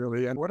does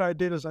really. And what I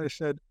did is I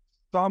said,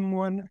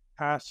 someone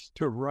has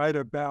to write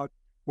about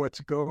what's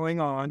going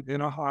on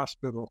in a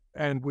hospital.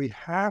 And we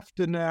have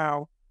to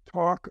now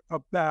talk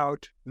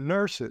about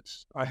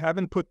nurses. I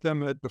haven't put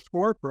them at the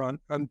forefront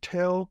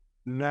until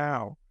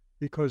now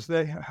because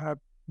they have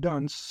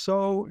done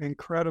so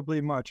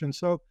incredibly much. And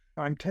so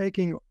I'm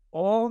taking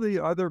all the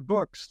other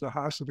books, the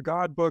House of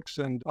God books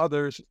and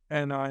others,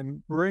 and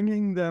I'm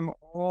bringing them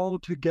all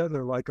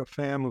together like a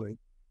family.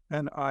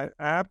 And I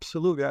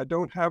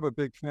don't have a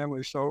big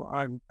family, so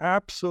I'm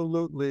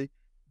absolutely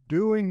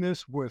doing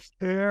this with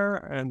care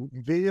and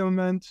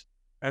vehemence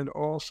and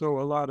also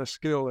a lot of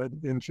skill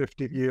in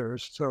 50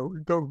 years. So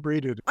go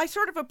read it. I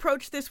sort of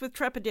approach this with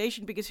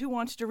trepidation because who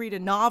wants to read a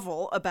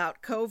novel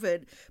about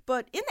COVID?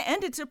 But in the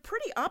end, it's a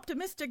pretty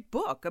optimistic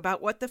book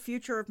about what the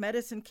future of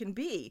medicine can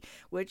be,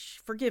 which,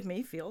 forgive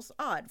me, feels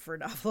odd for a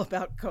novel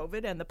about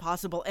COVID and the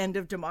possible end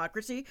of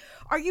democracy.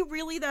 Are you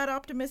really that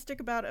optimistic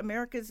about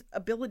America's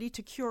ability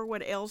to cure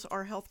what ails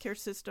our healthcare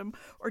system?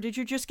 Or did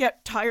you just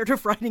get tired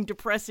of writing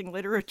depressing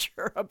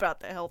literature about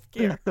the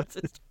healthcare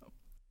system?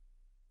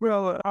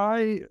 Well,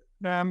 I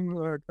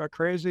am a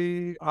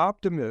crazy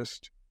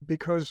optimist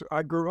because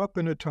I grew up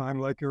in a time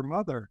like your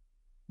mother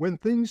when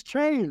things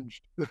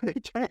changed. They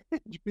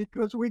changed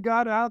because we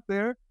got out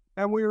there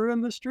and we were in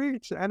the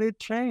streets and it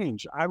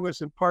changed. I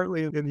was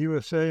partly in the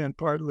USA and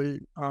partly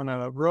on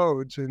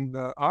roads in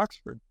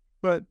Oxford.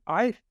 But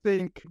I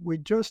think we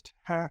just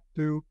have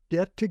to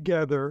get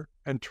together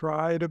and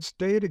try to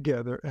stay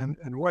together.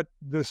 And what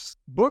this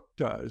book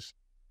does,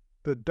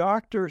 the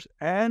doctors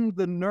and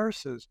the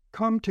nurses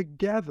come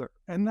together,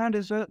 and that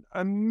is an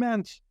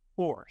immense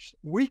force.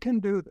 We can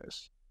do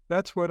this.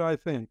 That's what I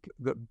think.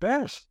 The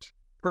best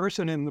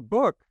person in the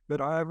book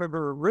that I've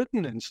ever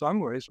written in some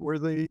ways were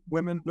the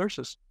women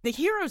nurses. The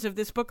heroes of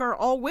this book are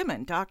all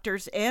women,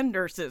 doctors and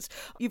nurses.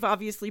 You've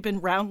obviously been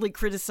roundly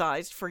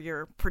criticized for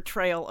your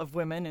portrayal of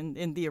women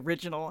in the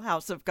original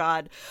House of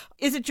God.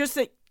 Is it just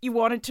that you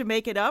wanted to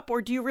make it up,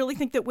 or do you really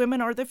think that women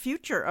are the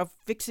future of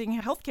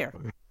fixing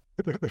healthcare?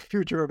 The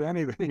future of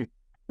anything.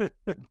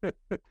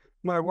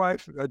 My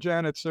wife,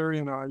 Janet Suri,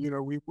 and I,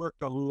 we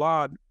worked a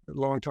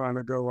long time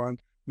ago on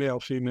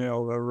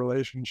male-female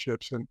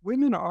relationships, and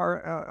women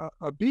are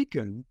a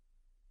beacon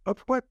of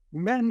what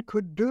men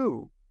could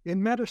do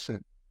in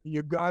medicine.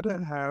 You got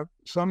to have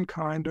some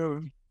kind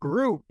of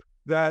group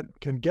that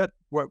can get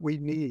what we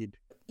need.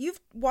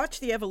 You've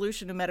watched the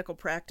evolution of medical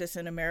practice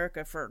in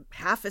America for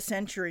half a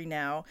century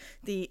now,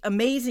 the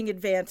amazing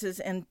advances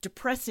and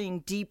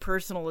depressing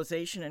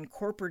depersonalization and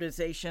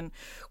corporatization.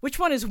 Which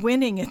one is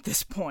winning at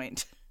this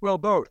point? Well,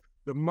 both.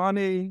 The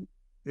money,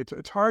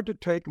 it's hard to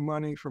take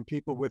money from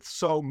people with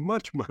so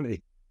much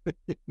money.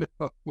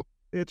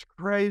 It's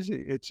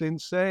crazy. It's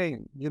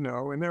insane,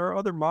 and there are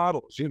other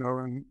models, in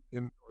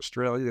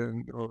Australia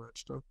and all that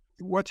stuff.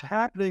 What's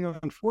happening,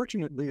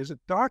 unfortunately, is that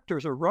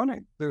doctors are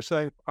running. They're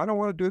saying, I don't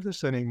want to do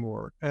this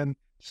anymore. And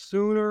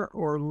sooner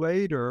or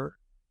later,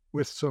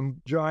 with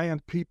some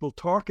giant people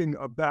talking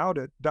about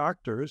it,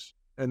 doctors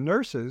and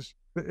nurses,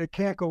 it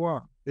can't go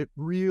on. It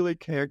really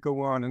can't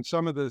go on. And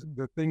some of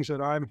the things that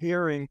I'm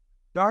hearing,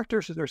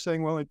 doctors are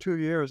saying, well, in 2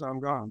 years,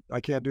 I'm gone.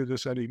 I can't do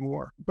this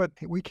anymore. But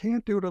we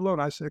can't do it alone.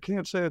 I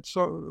can't say it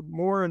so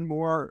more and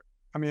more.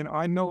 I mean,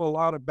 I know a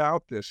lot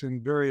about this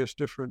in various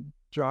different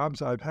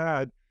jobs I've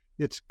had.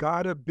 It's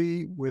got to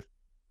be with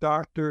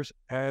doctors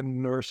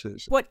and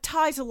nurses. What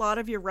ties a lot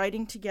of your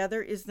writing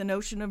together is the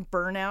notion of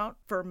burnout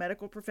for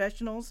medical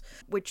professionals,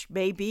 which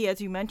may be,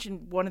 as you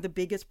mentioned, one of the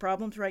biggest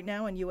problems right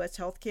now in U.S.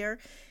 healthcare.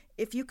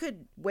 If you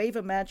could wave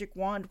a magic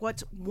wand,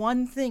 what's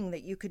one thing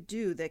that you could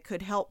do that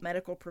could help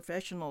medical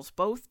professionals,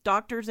 both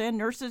doctors and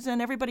nurses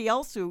and everybody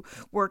else who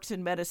works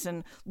in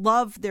medicine,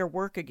 love their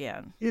work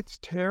again? It's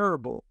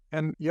terrible.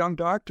 And young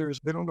doctors,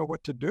 they don't know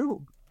what to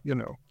do.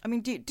 I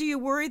mean, do you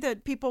worry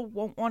that people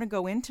won't want to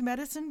go into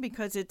medicine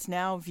because it's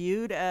now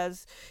viewed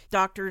as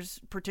doctors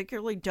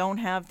particularly don't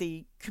have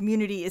the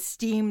community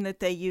esteem that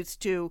they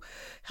used to?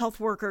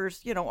 Health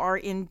workers, are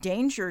in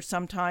danger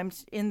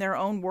sometimes in their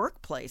own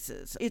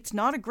workplaces. It's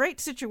not a great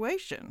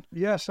situation.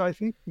 Yes, I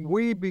think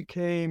we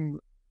became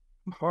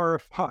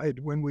horrified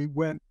when we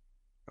went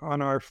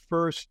on our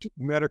first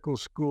medical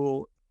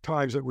school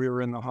times that we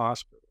were in the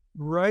hospital.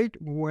 Right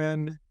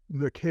when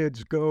the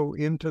kids go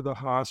into the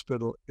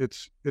hospital,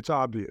 it's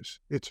obvious.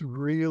 It's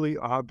really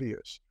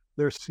obvious.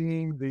 They're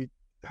seeing the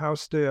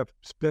house staff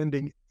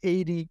spending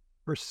 80%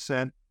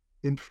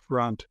 in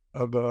front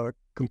of a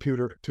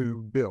computer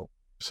to bill.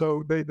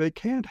 So they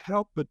can't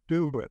help but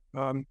do it.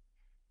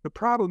 The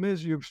problem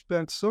is you've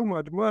spent so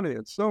much money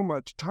and so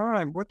much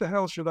time. What the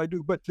hell should I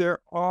do? But there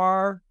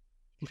are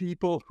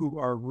people who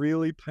are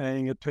really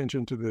paying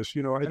attention to this.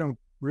 I don't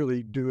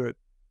really do it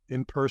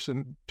in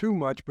person too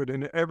much, but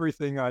in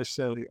everything I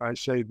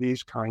say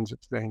these kinds of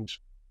things.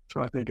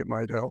 So I think it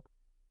might help.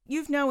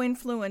 You've now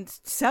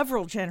influenced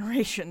several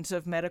generations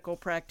of medical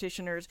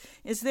practitioners.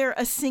 Is there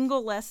a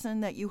single lesson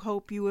that you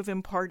hope you have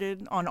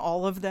imparted on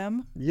all of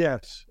them?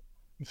 Yes.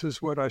 This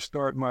is what I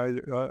start my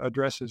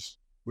addresses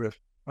with.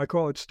 I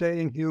call it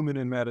staying human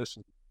in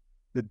medicine.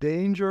 The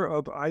danger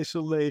of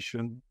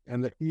isolation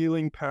and the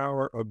healing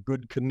power of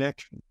good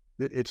connection.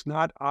 It's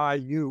not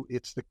you,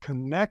 it's the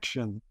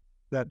connection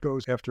that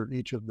goes after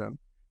each of them.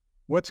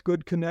 What's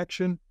good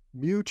connection?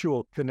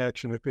 Mutual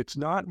connection. If it's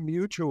not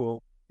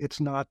mutual, it's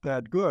not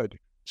that good.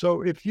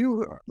 So if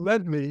you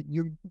let me,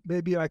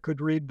 maybe I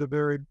could read the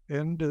very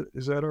end.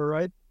 Is that all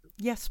right?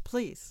 Yes,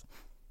 please.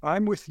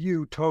 I'm with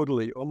you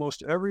totally.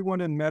 Almost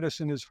everyone in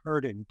medicine is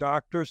hurting.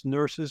 Doctors,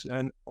 nurses,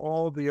 and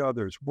all the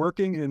others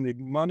working in the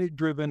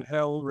money-driven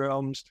hell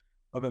realms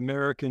of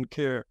American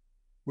care.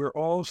 We're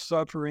all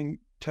suffering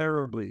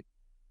terribly.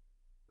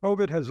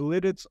 COVID has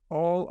lit its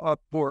all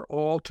up for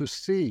all to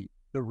see.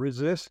 The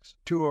risks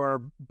to our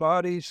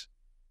bodies,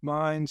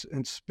 minds,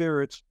 and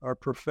spirits are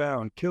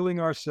profound. Killing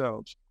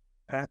ourselves,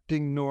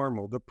 acting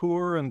normal, the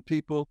poor and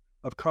people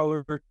of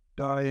color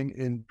dying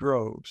in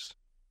droves.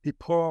 He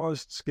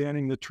paused,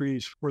 scanning the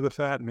trees for the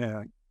fat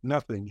man.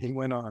 Nothing, he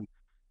went on.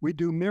 We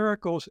do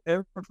miracles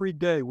every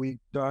day, we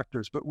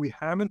doctors, but we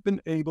haven't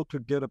been able to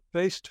get a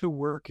place to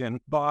work in,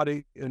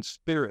 body and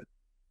spirit.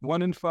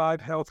 1 in 5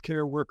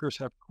 healthcare workers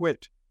have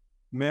quit.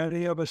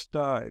 Many of us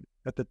died.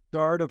 At the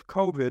start of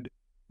COVID,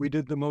 we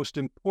did the most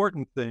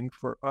important thing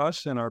for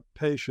us and our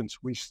patients.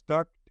 We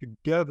stuck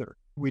together.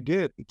 We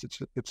did.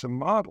 It's a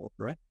model,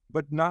 right?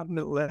 But not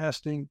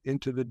lasting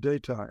into the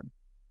daytime.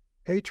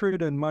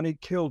 Hatred and money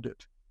killed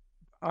it.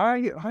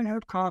 I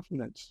have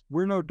confidence.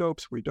 We're no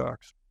dopes, we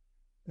docs.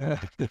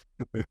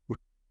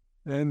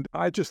 And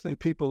I just think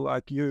people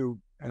like you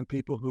and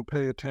people who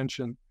pay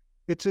attention,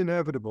 it's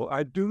inevitable.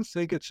 I do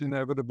think it's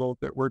inevitable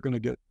that we're going to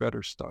get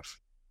better stuff.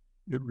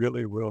 It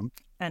really will.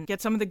 And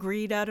get some of the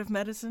greed out of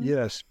medicine?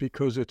 Yes,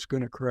 because it's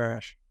going to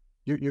crash.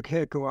 You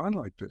can't go on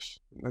like this.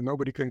 And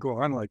nobody can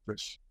go on like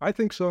this. I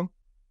think so.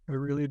 I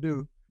really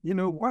do. You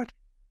know what?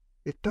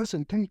 It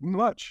doesn't take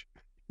much.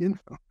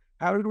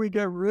 How did we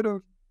get rid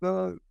of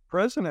the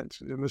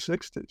presidents in the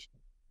 60s?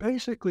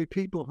 Basically,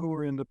 people who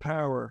are in the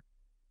power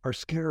are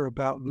scared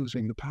about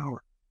losing the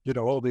power.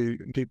 All the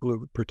people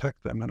who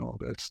protect them and all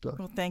that stuff.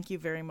 Well, thank you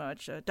very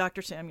much.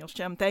 Dr. Samuel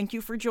Shem, thank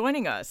you for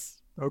joining us.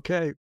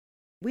 Okay.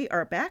 We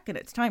are back, and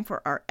it's time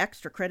for our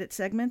extra credit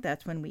segment.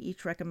 That's when we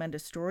each recommend a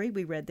story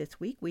we read this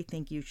week we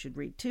think you should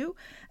read too.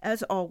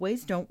 As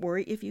always, don't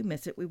worry if you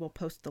miss it. We will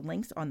post the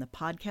links on the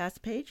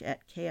podcast page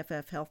at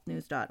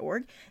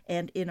kffhealthnews.org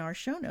and in our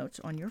show notes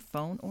on your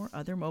phone or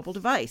other mobile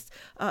device.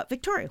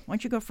 Victoria, why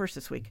don't you go first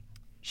this week?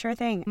 Sure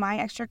thing. My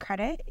extra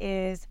credit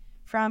is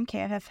from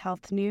KFF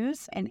Health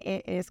News, and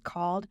it is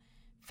called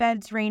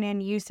Feds Rein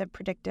in Use of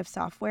Predictive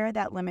Software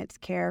That Limits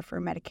Care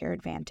for Medicare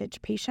Advantage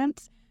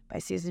Patients by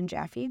Susan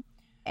Jaffe.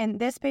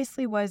 And this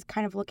basically was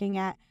kind of looking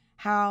at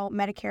how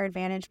Medicare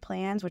Advantage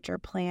plans, which are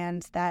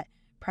plans that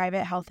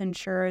private health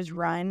insurers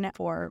run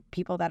for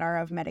people that are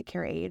of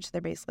Medicare age, they're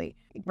basically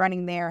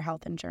running their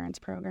health insurance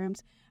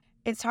programs.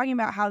 It's talking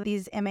about how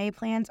these MA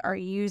plans are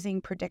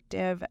using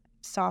predictive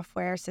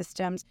software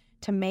systems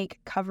to make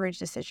coverage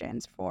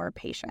decisions for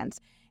patients.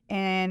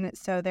 And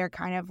so they're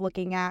kind of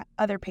looking at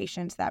other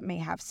patients that may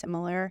have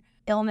similar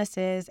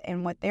illnesses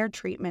and what their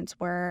treatments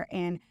were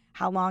and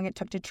how long it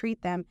took to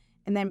treat them.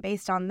 And then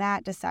based on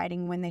that,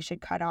 deciding when they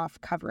should cut off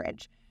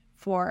coverage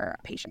for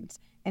patients.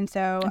 And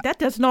so that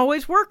doesn't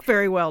always work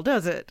very well,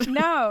 does it?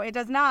 No, it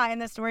does not.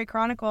 And the story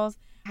chronicles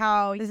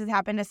how this has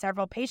happened to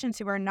several patients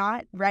who are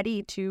not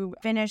ready to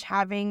finish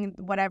having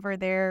whatever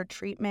their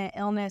treatment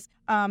illness.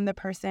 The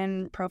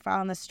person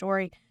profile in the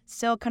story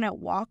still couldn't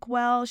walk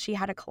well. She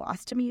had a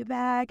colostomy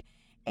bag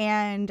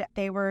and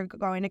they were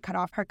going to cut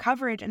off her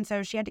coverage. And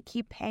so she had to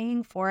keep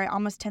paying for it,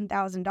 almost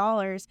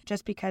 $10,000,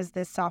 just because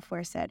this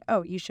software said,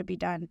 oh, you should be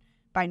done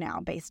by now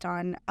based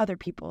on other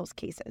people's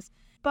cases.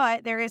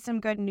 But there is some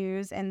good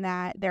news in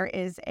that there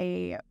is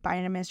a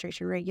Biden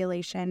administration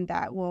regulation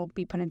that will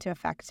be put into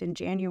effect in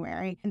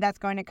January. And that's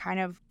going to kind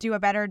of do a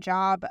better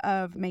job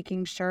of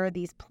making sure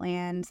these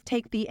plans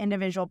take the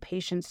individual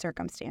patient's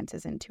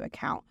circumstances into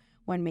account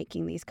when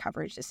making these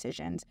coverage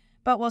decisions.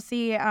 But we'll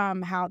see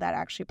how that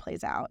actually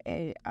plays out.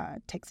 It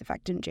takes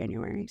effect in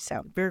January.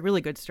 So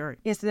really good story.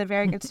 Yes, it's a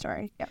very good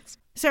story. Yes.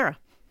 Sarah.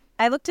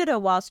 I looked at a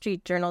Wall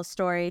Street Journal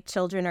story,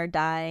 Children Are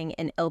Dying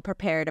in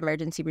Ill-Prepared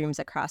Emergency Rooms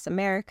Across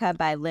America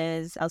by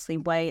Liz Elsley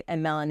White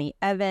and Melanie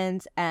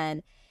Evans.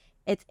 And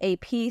it's a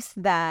piece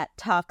that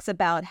talks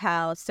about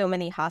how so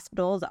many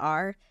hospitals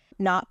are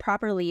not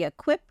properly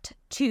equipped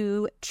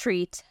to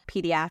treat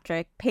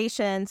pediatric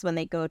patients when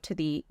they go to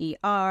the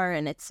ER.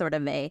 And it's sort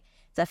of a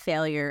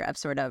failure of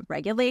sort of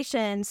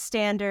regulations,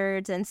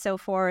 standards, and so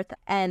forth.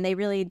 And they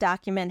really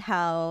document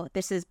how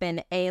this has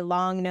been a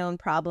long-known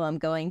problem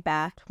going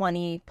back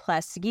 20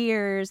 plus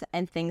years,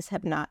 and things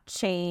have not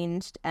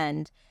changed.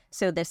 And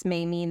so this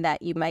may mean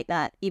that you might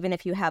not, even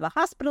if you have a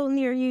hospital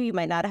near you, you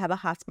might not have a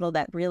hospital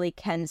that really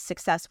can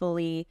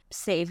successfully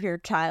save your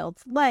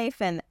child's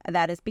life. And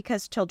that is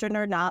because children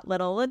are not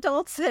little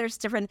adults. There's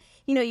different,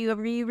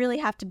 you really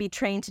have to be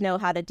trained to know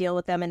how to deal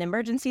with them in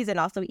emergencies, and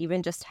also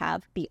even just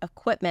have the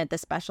equipment, the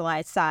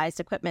specialized sized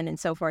equipment and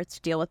so forth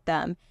to deal with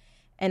them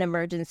in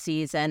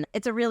emergencies. And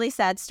it's a really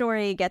sad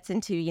story. It gets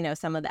into,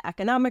 some of the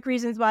economic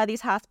reasons why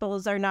these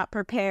hospitals are not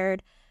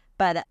prepared.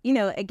 But,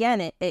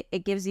 again,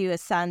 it gives you a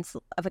sense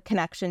of a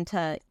connection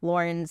to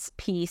Lauren's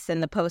piece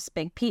and the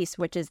post-big piece,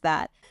 which is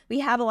that we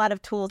have a lot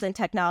of tools and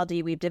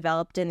technology we've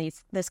developed in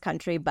this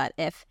country, but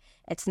if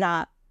it's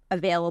not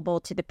available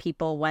to the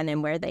people when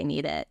and where they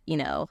need it,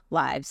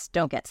 lives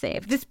don't get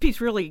saved. This piece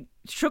really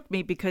shook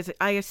me because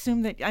I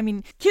assume that,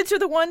 kids are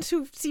the ones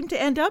who seem to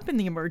end up in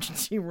the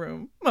emergency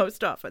room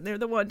most often. They're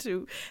the ones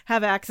who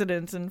have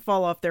accidents and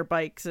fall off their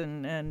bikes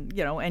and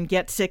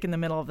get sick in the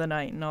middle of the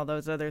night and all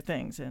those other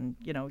things. And,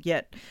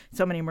 yet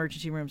so many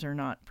emergency rooms are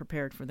not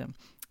prepared for them.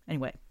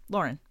 Anyway,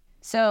 Lauren.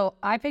 So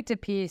I picked a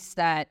piece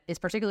that is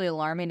particularly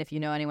alarming if you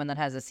know anyone that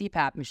has a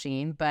CPAP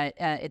machine, but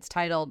it's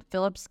titled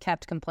 "Philips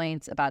Kept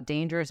Complaints About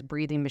Dangerous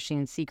Breathing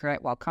Machine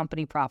Secret While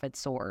Company Profits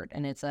Soared."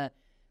 And it's a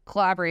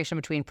collaboration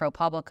between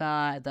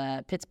ProPublica,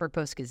 the Pittsburgh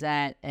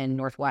Post-Gazette, and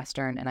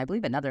Northwestern, and I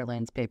believe a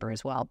Netherlands paper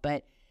as well.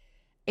 But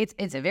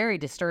it's a very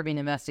disturbing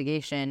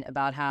investigation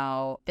about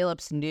how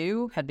Philips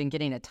had been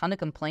getting a ton of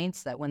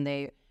complaints that when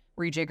they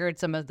rejiggered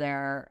some of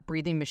their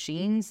breathing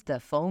machines, the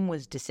foam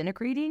was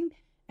disintegrating.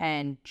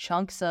 And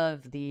chunks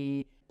of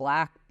the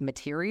black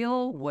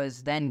material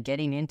was then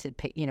getting into,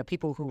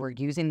 people who were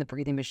using the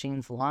breathing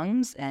machine's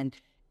lungs. And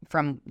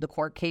from the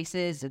court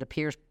cases, it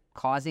appears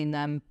causing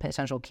them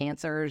potential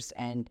cancers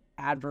and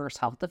adverse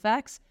health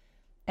effects.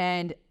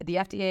 And the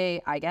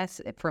FDA, I guess,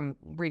 from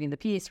reading the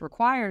piece,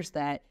 requires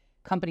that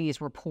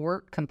companies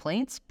report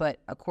complaints. But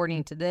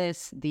according to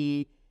this,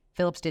 the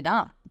Philips did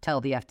not tell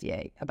the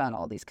FDA about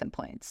all these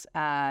complaints.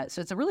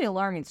 So it's a really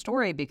alarming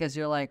story because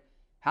you're like,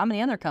 how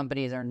many other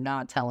companies are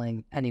not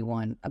telling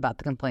anyone about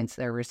the complaints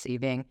they're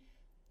receiving?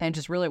 And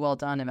just really well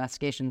done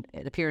investigation.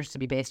 It appears to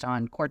be based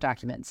on court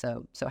documents.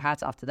 So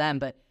hats off to them.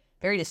 But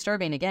very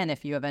disturbing, again,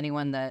 if you have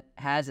anyone that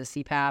has a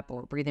CPAP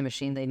or breathing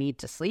machine they need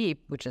to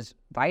sleep, which is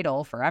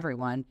vital for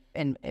everyone.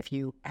 And if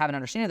you have an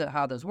understanding of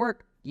how those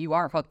work, you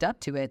are hooked up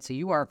to it. So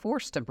you are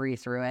forced to breathe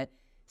through it.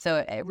 So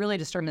it really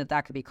disturbing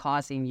that could be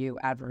causing you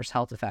adverse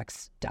health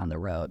effects down the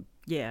road.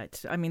 Yeah,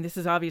 this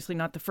is obviously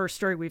not the first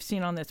story we've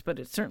seen on this, but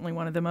it's certainly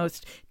one of the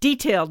most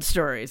detailed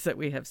stories that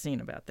we have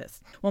seen about this.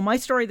 Well, my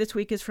story this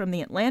week is from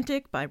The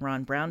Atlantic by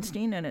Ron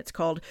Brownstein, and it's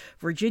called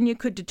 "Virginia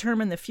Could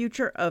Determine the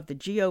Future of the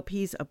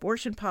GOP's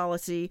Abortion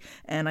Policy."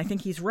 And I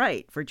think he's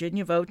right.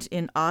 Virginia votes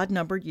in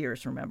odd-numbered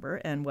years, remember.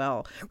 And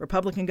while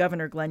Republican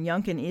Governor Glenn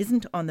Youngkin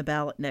isn't on the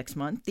ballot next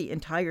month, the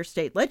entire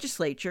state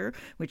legislature,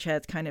 which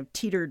has kind of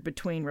teetered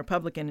between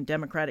Republican and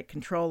Democratic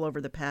control over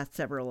the past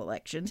several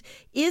elections,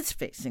 is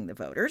facing the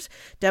voters.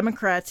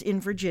 Democrats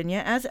in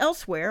Virginia, as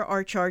elsewhere,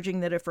 are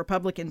charging that if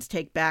Republicans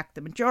take back the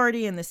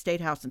majority in the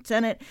state House and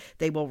Senate,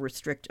 they will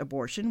restrict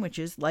abortion, which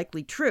is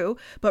likely true.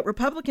 But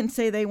Republicans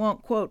say they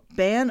won't, quote,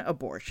 ban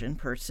abortion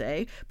per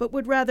se, but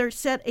would rather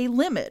set a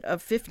limit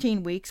of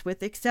 15 weeks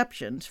with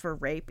exceptions for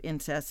rape,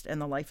 incest,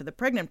 and the life of the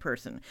pregnant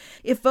person.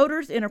 If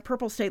voters in a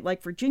purple state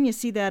like Virginia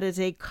see that as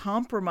a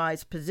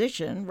compromise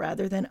position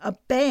rather than a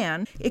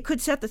ban, it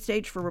could set the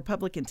stage for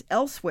Republicans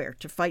elsewhere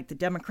to fight the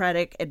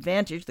Democratic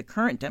advantage, the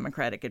current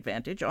Democratic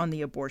advantage on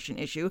the abortion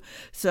issue.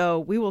 So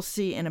we will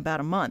see in about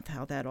a month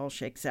how that all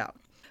shakes out.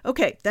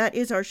 Okay, that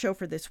is our show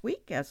for this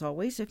week. As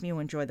always, if you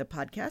enjoy the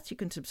podcast, you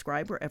can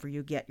subscribe wherever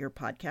you get your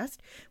podcast.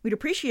 We'd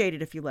appreciate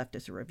it if you left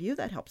us a review.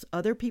 That helps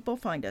other people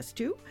find us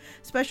too.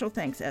 Special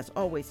thanks, as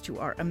always, to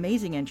our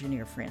amazing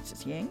engineer,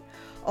 Francis Ying.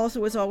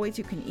 Also, as always,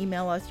 you can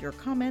email us your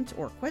comments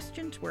or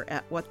questions. We're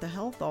at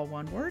whatthehealth, all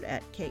one word,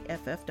 at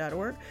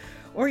kff.org.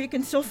 Or you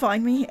can still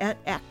find me at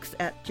X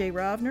at J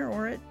Rovner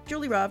or at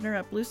Julie Rovner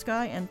at Blue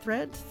Sky and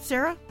Threads.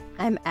 Sarah?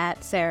 I'm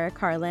at Sarah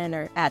Carlin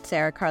or at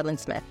Sarah Carlin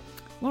Smith.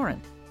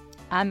 Lauren?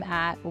 I'm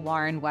at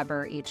Lauren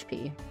Weber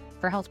HP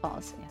for health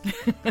policy.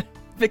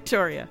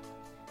 Victoria?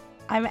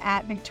 I'm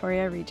at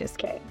Victoria Regis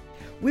K.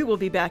 We will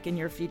be back in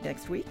your feed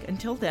next week.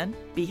 Until then,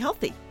 be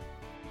healthy.